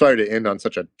 And I'm sorry to end on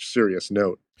such a serious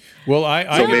note. Well,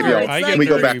 can we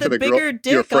go back to the girl,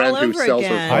 your friend who sells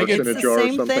her farts in a jar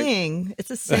or something? It's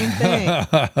the same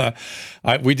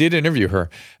thing. We did interview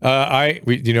her.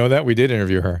 You know that we did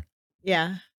interview her.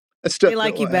 Yeah, they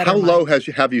like you better. How low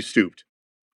have you stooped?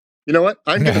 You know what?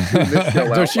 I'm going to tune this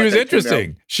show out. No, she was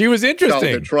interesting. She was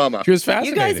interesting. Trauma. She was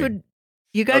fascinating.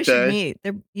 You guys should meet.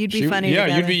 You'd be funny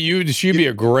together. She'd be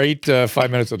a great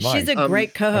 5 minutes with Mike. She's a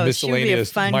great co-host. She'd be a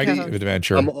fun co-host.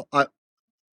 Adventure.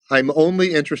 I'm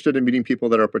only interested in meeting people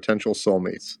that are potential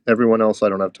soulmates. Everyone else, I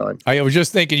don't have time. I was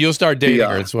just thinking you'll start dating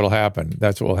her. That's what'll happen.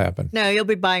 That's what will happen. No, you'll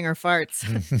be buying her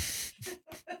farts.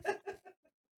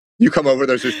 You come over,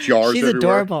 there's just jars She's everywhere.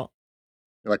 Adorable.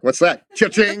 You're like, what's that?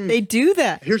 Cha-ching! They do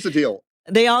that. Here's the deal.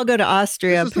 They all go to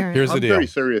Austria, apparently. Here's the deal. I'm very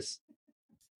serious.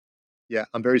 Yeah,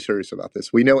 I'm very serious about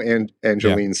this. We know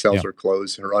Angeline sells her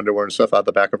clothes, her underwear and stuff out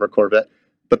the back of her Corvette.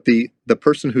 But the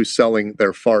person who's selling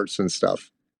their farts and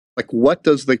stuff, like, what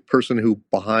does the person who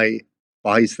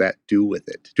buys that do with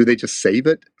it? Do they just save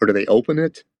it, or do they open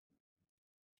it?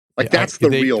 Like, that's the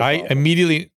real problem.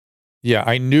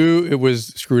 I knew it was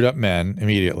screwed up men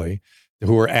immediately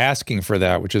who were asking for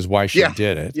that, which is why she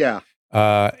did it. Yeah.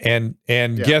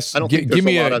 Guess, I don't think give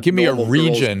me a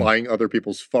region buying other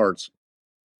people's farts.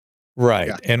 Right.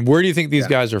 Yeah. And where do you think these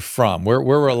guys are from? Where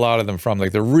were a lot of them from?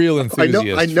 Like the real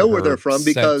enthusiasts. I know where they're from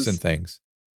because and things.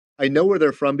 I know where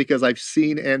they're from because I've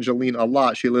seen Angeline a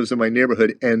lot. She lives in my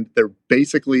neighborhood, and they're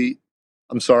basically,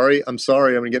 I'm sorry, I'm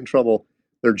going to get in trouble.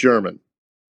 They're German,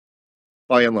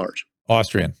 by and large.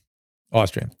 Austrian,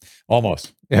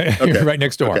 almost. Okay. Right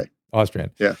next door. Okay. Austrian.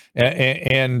 Yeah.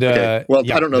 And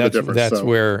well, I don't know the difference. That's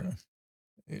where,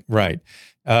 right.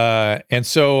 And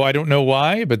so I don't know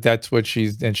why, but that's what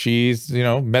she's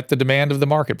met the demand of the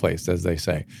marketplace, as they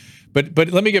say. But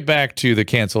let me get back to the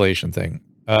cancellation thing.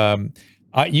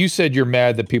 You said you're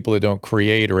mad that people that don't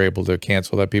create are able to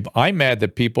cancel that people. I'm mad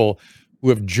that people who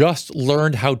have just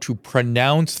learned how to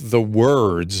pronounce the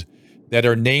words that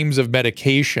are names of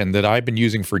medication that I've been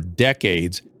using for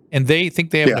decades, and they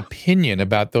think they have an opinion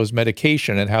about those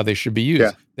medication and how they should be used.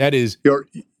 Yeah. That is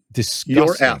disgusting.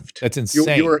 You're effed. That's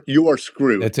insane. You are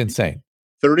screwed. That's insane.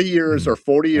 30 years or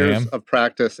 40 years of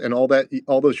practice and all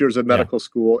those years of medical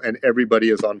school, and everybody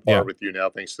is on par with you now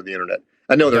thanks to the internet.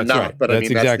 I know they're not, but that's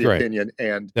the opinion.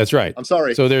 And that's right. I'm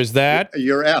sorry. So there's that.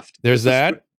 You're effed. There's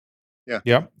that. Yeah.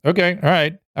 Yep. Okay. All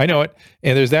right. I know it.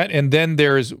 And there's that. And then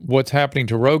there's what's happening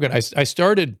to Rogan. I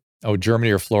started,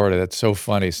 Germany or Florida. That's so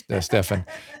funny, Stefan.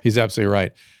 He's absolutely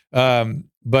right.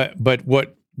 But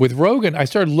what with Rogan, I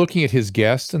started looking at his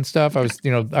guests and stuff. I was,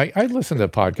 I listen to the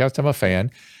podcast. I'm a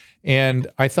fan. And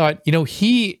I thought,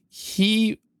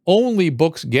 he only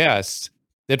books guests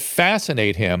that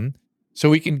fascinate him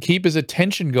so he can keep his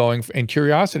attention going and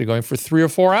curiosity going for 3 or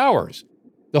 4 hours.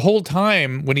 the whole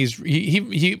time when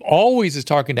he always is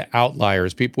talking to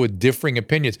outliers, people with differing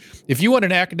opinions. If you want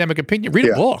an academic opinion, read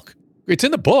a book. It's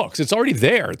in the books. It's already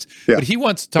there. But he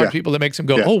wants to talk to people that makes him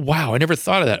go, oh, wow, I never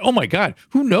thought of that. Oh, my God,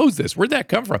 who knows this? Where'd that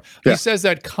come from? He says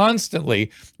that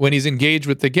constantly when he's engaged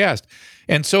with the guest.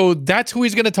 And so that's who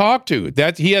he's going to talk to.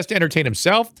 That he has to entertain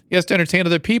himself. He has to entertain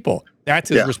other people. That's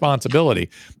his responsibility.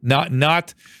 Not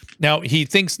now, he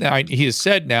thinks now, he has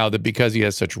said now that because he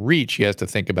has such reach, he has to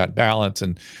think about balance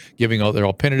and giving all their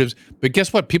alternatives. But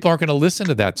guess what? People aren't going to listen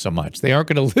to that so much. They aren't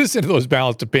going to listen to those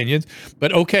balanced opinions.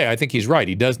 But okay, I think he's right.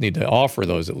 He does need to offer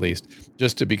those at least,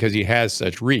 because he has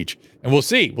such reach. And we'll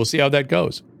see. We'll see how that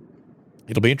goes.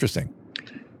 It'll be interesting.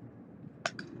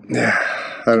 Yeah.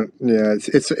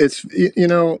 It's you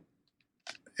know,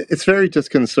 it's very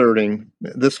disconcerting.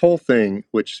 This whole thing,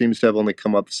 which seems to have only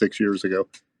come up 6 years ago,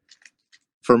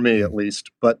 for me at least,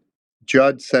 but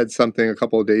Judd said something a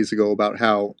couple of days ago about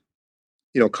how,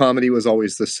 comedy was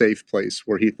always the safe place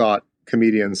where he thought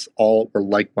comedians all were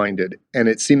like-minded. And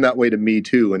it seemed that way to me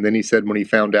too. And then he said when he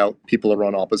found out people are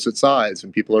on opposite sides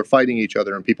and people are fighting each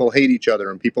other and people hate each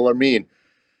other and people are mean.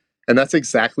 And that's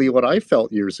exactly what I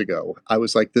felt years ago. I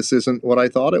was like, this isn't what I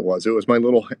thought it was. It was my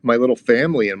little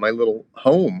family and my little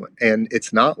home. And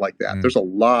it's not like that. There's a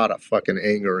lot of fucking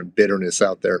anger and bitterness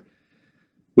out there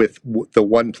with the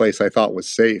one place I thought was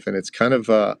safe. And it's kind of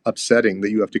upsetting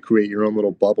that you have to create your own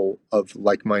little bubble of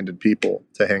like-minded people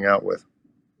to hang out with.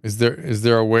 Is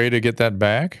there a way to get that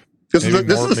back? This is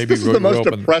the most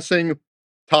depressing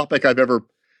topic I've ever...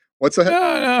 What's that?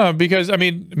 No, because,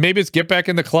 maybe it's get back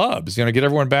in the clubs, get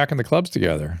everyone back in the clubs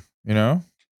together, I don't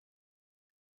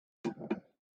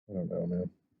know, man.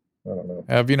 I don't know.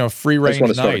 Have, free range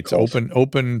nights,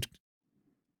 open.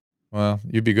 Well,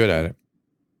 you'd be good at it.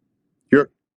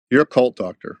 You're a cult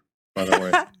doctor, by the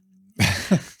way.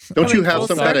 Don't you have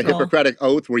some kind of Hippocratic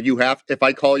oath where you have, if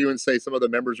I call you and say some of the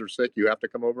members are sick, you have to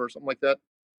come over or something like that?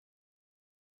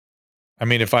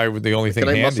 If I were the only thing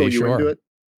handy, muscle you into it?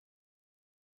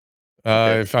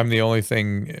 If I'm the only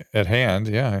thing at hand,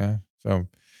 yeah. So,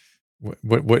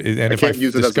 what? And I if can't I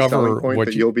use it as a selling point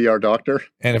that you'll be our doctor.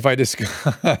 And if I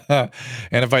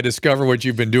discover what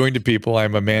you've been doing to people,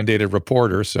 I'm a mandated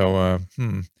reporter. So,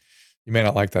 you may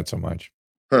not like that so much.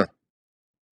 Huh.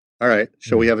 All right.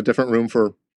 Shall we have a different room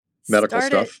for medical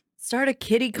stuff? Start a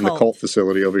kitty cult. In the cult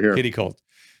facility over here. Kitty cult.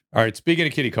 All right. Speaking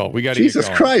of kitty cult, we got to Jesus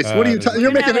Christ! What are you?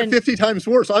 You're making it 50 times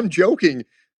worse. I'm joking. You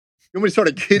want me to start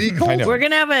a kitty cult? We're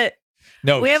gonna have a.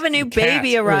 No, we have a new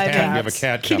baby arriving. We have a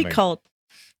cat kitty coming. Cult.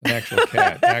 An actual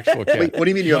cat. Wait, what do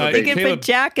you mean you have a baby? You can put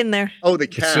Jack in there. Oh, the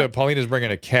cat. Paulina's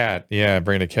bringing a cat. Yeah,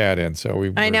 bringing a cat in.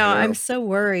 So I know. I'm so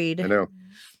worried. I know.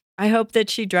 I hope that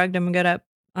she drugged him and got up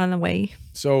on the way.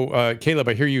 So, Caleb,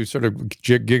 I hear you sort of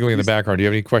giggling in the background. Do you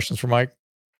have any questions for Mike?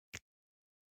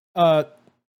 I'm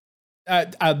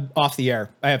off the air.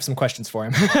 I have some questions for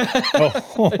him.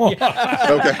 Oh, yeah.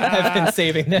 Okay. I've been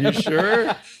saving them. You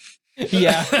sure?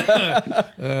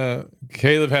 Yeah.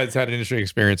 Caleb has had an interesting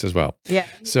experience as well. Yeah.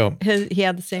 So he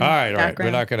had the same. All right.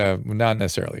 We're not not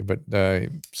necessarily, but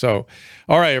all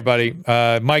right, everybody.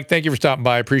 Mike, thank you for stopping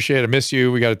by. I appreciate it. I miss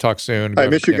you. We got to talk soon. I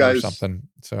miss you guys. Or something.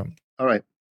 So. All right.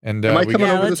 And am I coming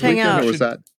over this weekend, or was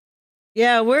that?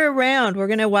 Yeah, we're around. We're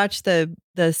gonna watch the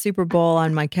Super Bowl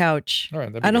on my couch. All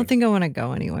right. I don't think I want to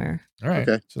go anywhere. All right.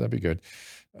 Okay. So that'd be good.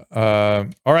 All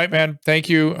right, man. Thank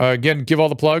you again. Give all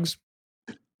the plugs.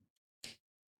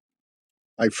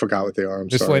 I forgot what they are. I'm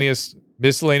sorry.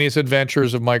 Miscellaneous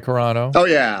Adventures of Mike Carano. Oh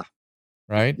yeah.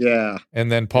 Right. Yeah.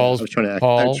 And then Paul's. I was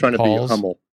trying to be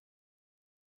humble.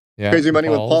 Yeah. Crazy Money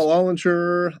with Paul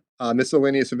Ollinger.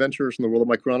 Miscellaneous Adventures in the World of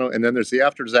Mike Carano, and then there's the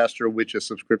After Disaster, which is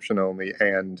subscription only,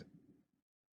 and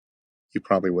you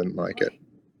probably wouldn't like it.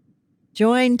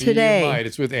 Join today. You might.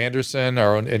 It's with Anderson,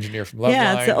 our own engineer from Loveline.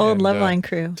 Yeah, it's the old Loveline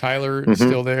crew. Tyler is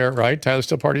still there, right? Tyler's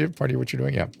still part of what you're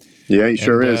doing, yeah. Yeah, he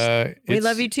sure is. We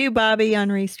love you too, Bobby, on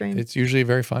Restream. It's usually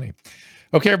very funny.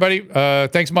 Okay, everybody.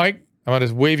 Thanks, Mike. I'm going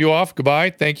to wave you off.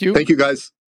 Goodbye. Thank you. Thank you,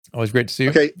 guys. Always great to see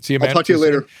you. Okay. See you, man. I'll talk to you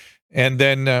later. And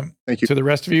then thank you. To the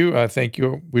rest of you, thank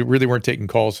you. We really weren't taking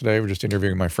calls today. We're just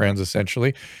interviewing my friends,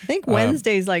 essentially. I think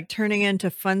Wednesday's like turning into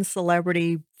Fun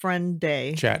Celebrity Friend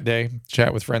Day. Chat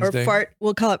with friends day.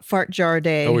 We'll call it Fart Jar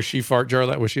Day. Oh, was she Fart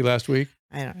Jar? Was she last week?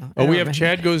 I don't know. Oh, we have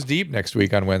Chad Goes Deep next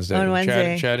week on Wednesday. On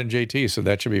Wednesday. Chad and JT. So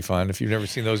that should be fun. If you've never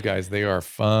seen those guys, they are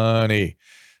funny.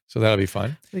 So that'll be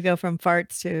fun. We go from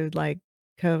farts to like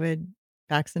COVID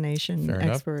vaccination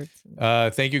experts.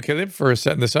 Thank you, Caleb, for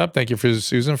setting this up. Thank you for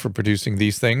Susan for producing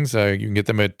these things. You can get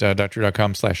them at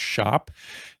doctor.com/shop.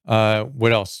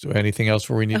 What else? Anything else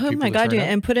where we need people my to God, turn up?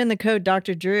 And put in the code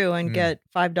Dr. Drew and get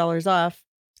 $5 off.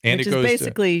 And which it is goes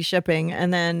basically shipping,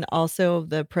 and then also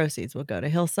the proceeds will go to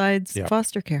Hillside's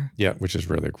foster care. Yeah, which is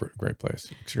really a great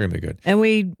place. Extremely good. And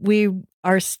we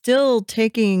are still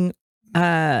taking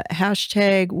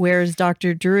hashtag Where's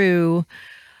Dr. Drew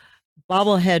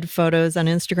bobblehead photos on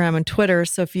Instagram and Twitter.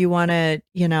 So if you want to,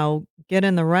 get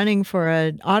in the running for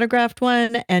an autographed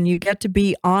one, and you get to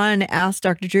be on Ask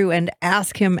Dr. Drew and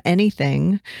ask him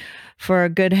anything for a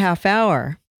good half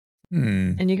hour.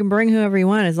 And you can bring whoever you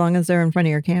want as long as they're in front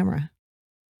of your camera.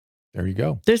 There you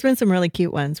go. There's been some really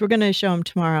cute ones. We're going to show them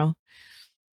tomorrow.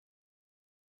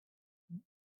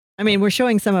 I mean, we're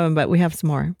showing some of them, but we have some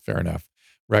more. Fair enough.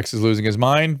 Rex is losing his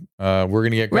mind. We're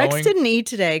going to get going. Rex didn't eat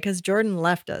today because Jordan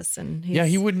left us, and he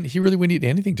really wouldn't eat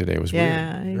anything today. It was weird.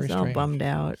 Yeah, he's all bummed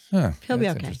out. Huh, He'll be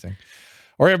okay. Interesting.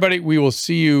 All right, everybody. We will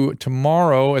see you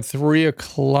tomorrow at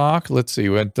 3:00. Let's see.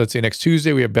 Next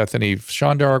Tuesday we have Bethany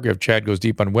Shondarg. We have Chad Goes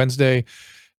Deep on Wednesday.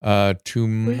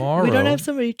 Tomorrow we don't have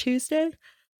somebody Tuesday.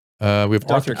 We have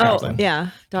Arthur Kaplan. Oh, yeah.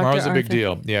 Tomorrow's a big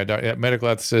deal. Yeah, medical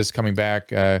ethicist coming back,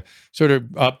 sort of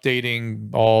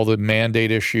updating all the mandate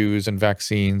issues and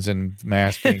vaccines and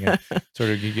masking, and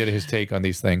sort of you get his take on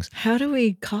these things. How do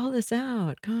we call this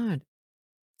out? God.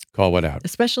 Call what out?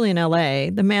 Especially in LA,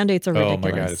 the mandates are ridiculous. Oh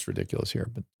my God, it's ridiculous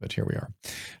here, but here we are.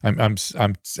 I'm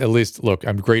at least look.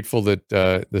 I'm grateful that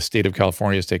the state of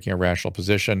California is taking a rational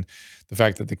position. The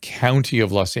fact that the county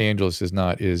of Los Angeles is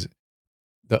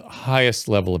the highest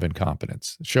level of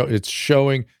incompetence. It's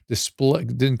showing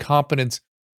the incompetence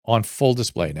on full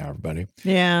display now, everybody.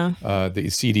 Yeah. The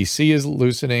CDC is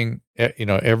loosening.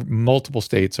 Multiple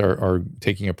states are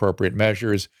taking appropriate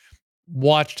measures.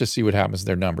 Watch to see what happens to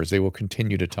their numbers. They will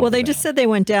continue to tumble. Well, they just said they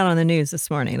went down on the news this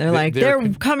morning.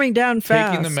 They're coming down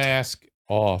fast. Taking the mask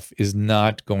off is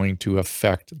not going to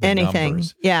affect the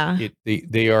numbers. Yeah.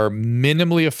 They are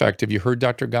minimally effective. You heard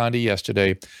Dr. Gandhi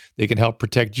yesterday. They can help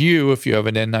protect you if you have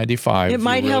an N95. It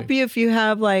might help you if you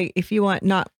have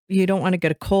you don't want to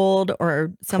get a cold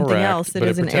or something else that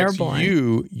isn't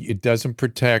airborne. It doesn't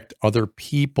protect other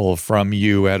people from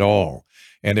you at all.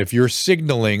 And if you're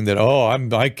signaling that,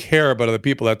 I care about other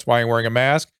people, that's why I'm wearing a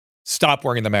mask, stop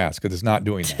wearing the mask, because it's not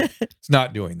doing that. It's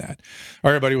not doing that.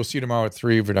 All right, everybody, we'll see you tomorrow at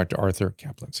 3 for Dr. Arthur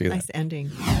Kaplan. See you then. Nice ending.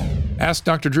 Ask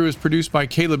Dr. Drew is produced by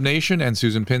Caleb Nation and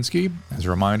Susan Pinsky. As a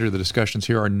reminder, the discussions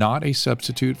here are not a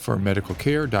substitute for medical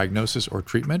care, diagnosis, or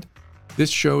treatment.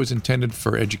 This show is intended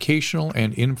for educational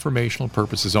and informational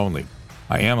purposes only.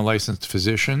 I am a licensed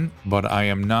physician, but I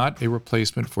am not a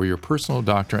replacement for your personal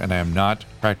doctor, and I am not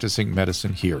practicing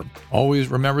medicine here. Always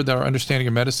remember that our understanding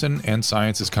of medicine and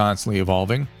science is constantly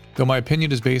evolving. Though my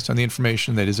opinion is based on the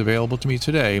information that is available to me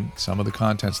today, some of the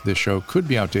contents of this show could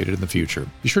be outdated in the future.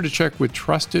 Be sure to check with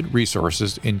trusted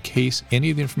resources in case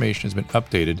any of the information has been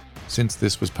updated since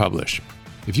this was published.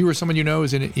 If you or someone you know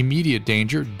is in immediate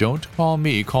danger, don't call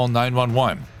me, call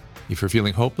 911. If you're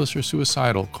feeling hopeless or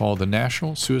suicidal, call the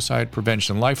National Suicide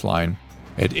Prevention Lifeline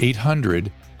at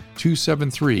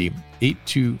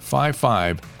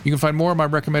 800-273-8255. You can find more of my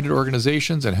recommended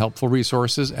organizations and helpful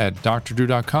resources at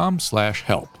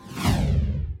drdrew.com/help.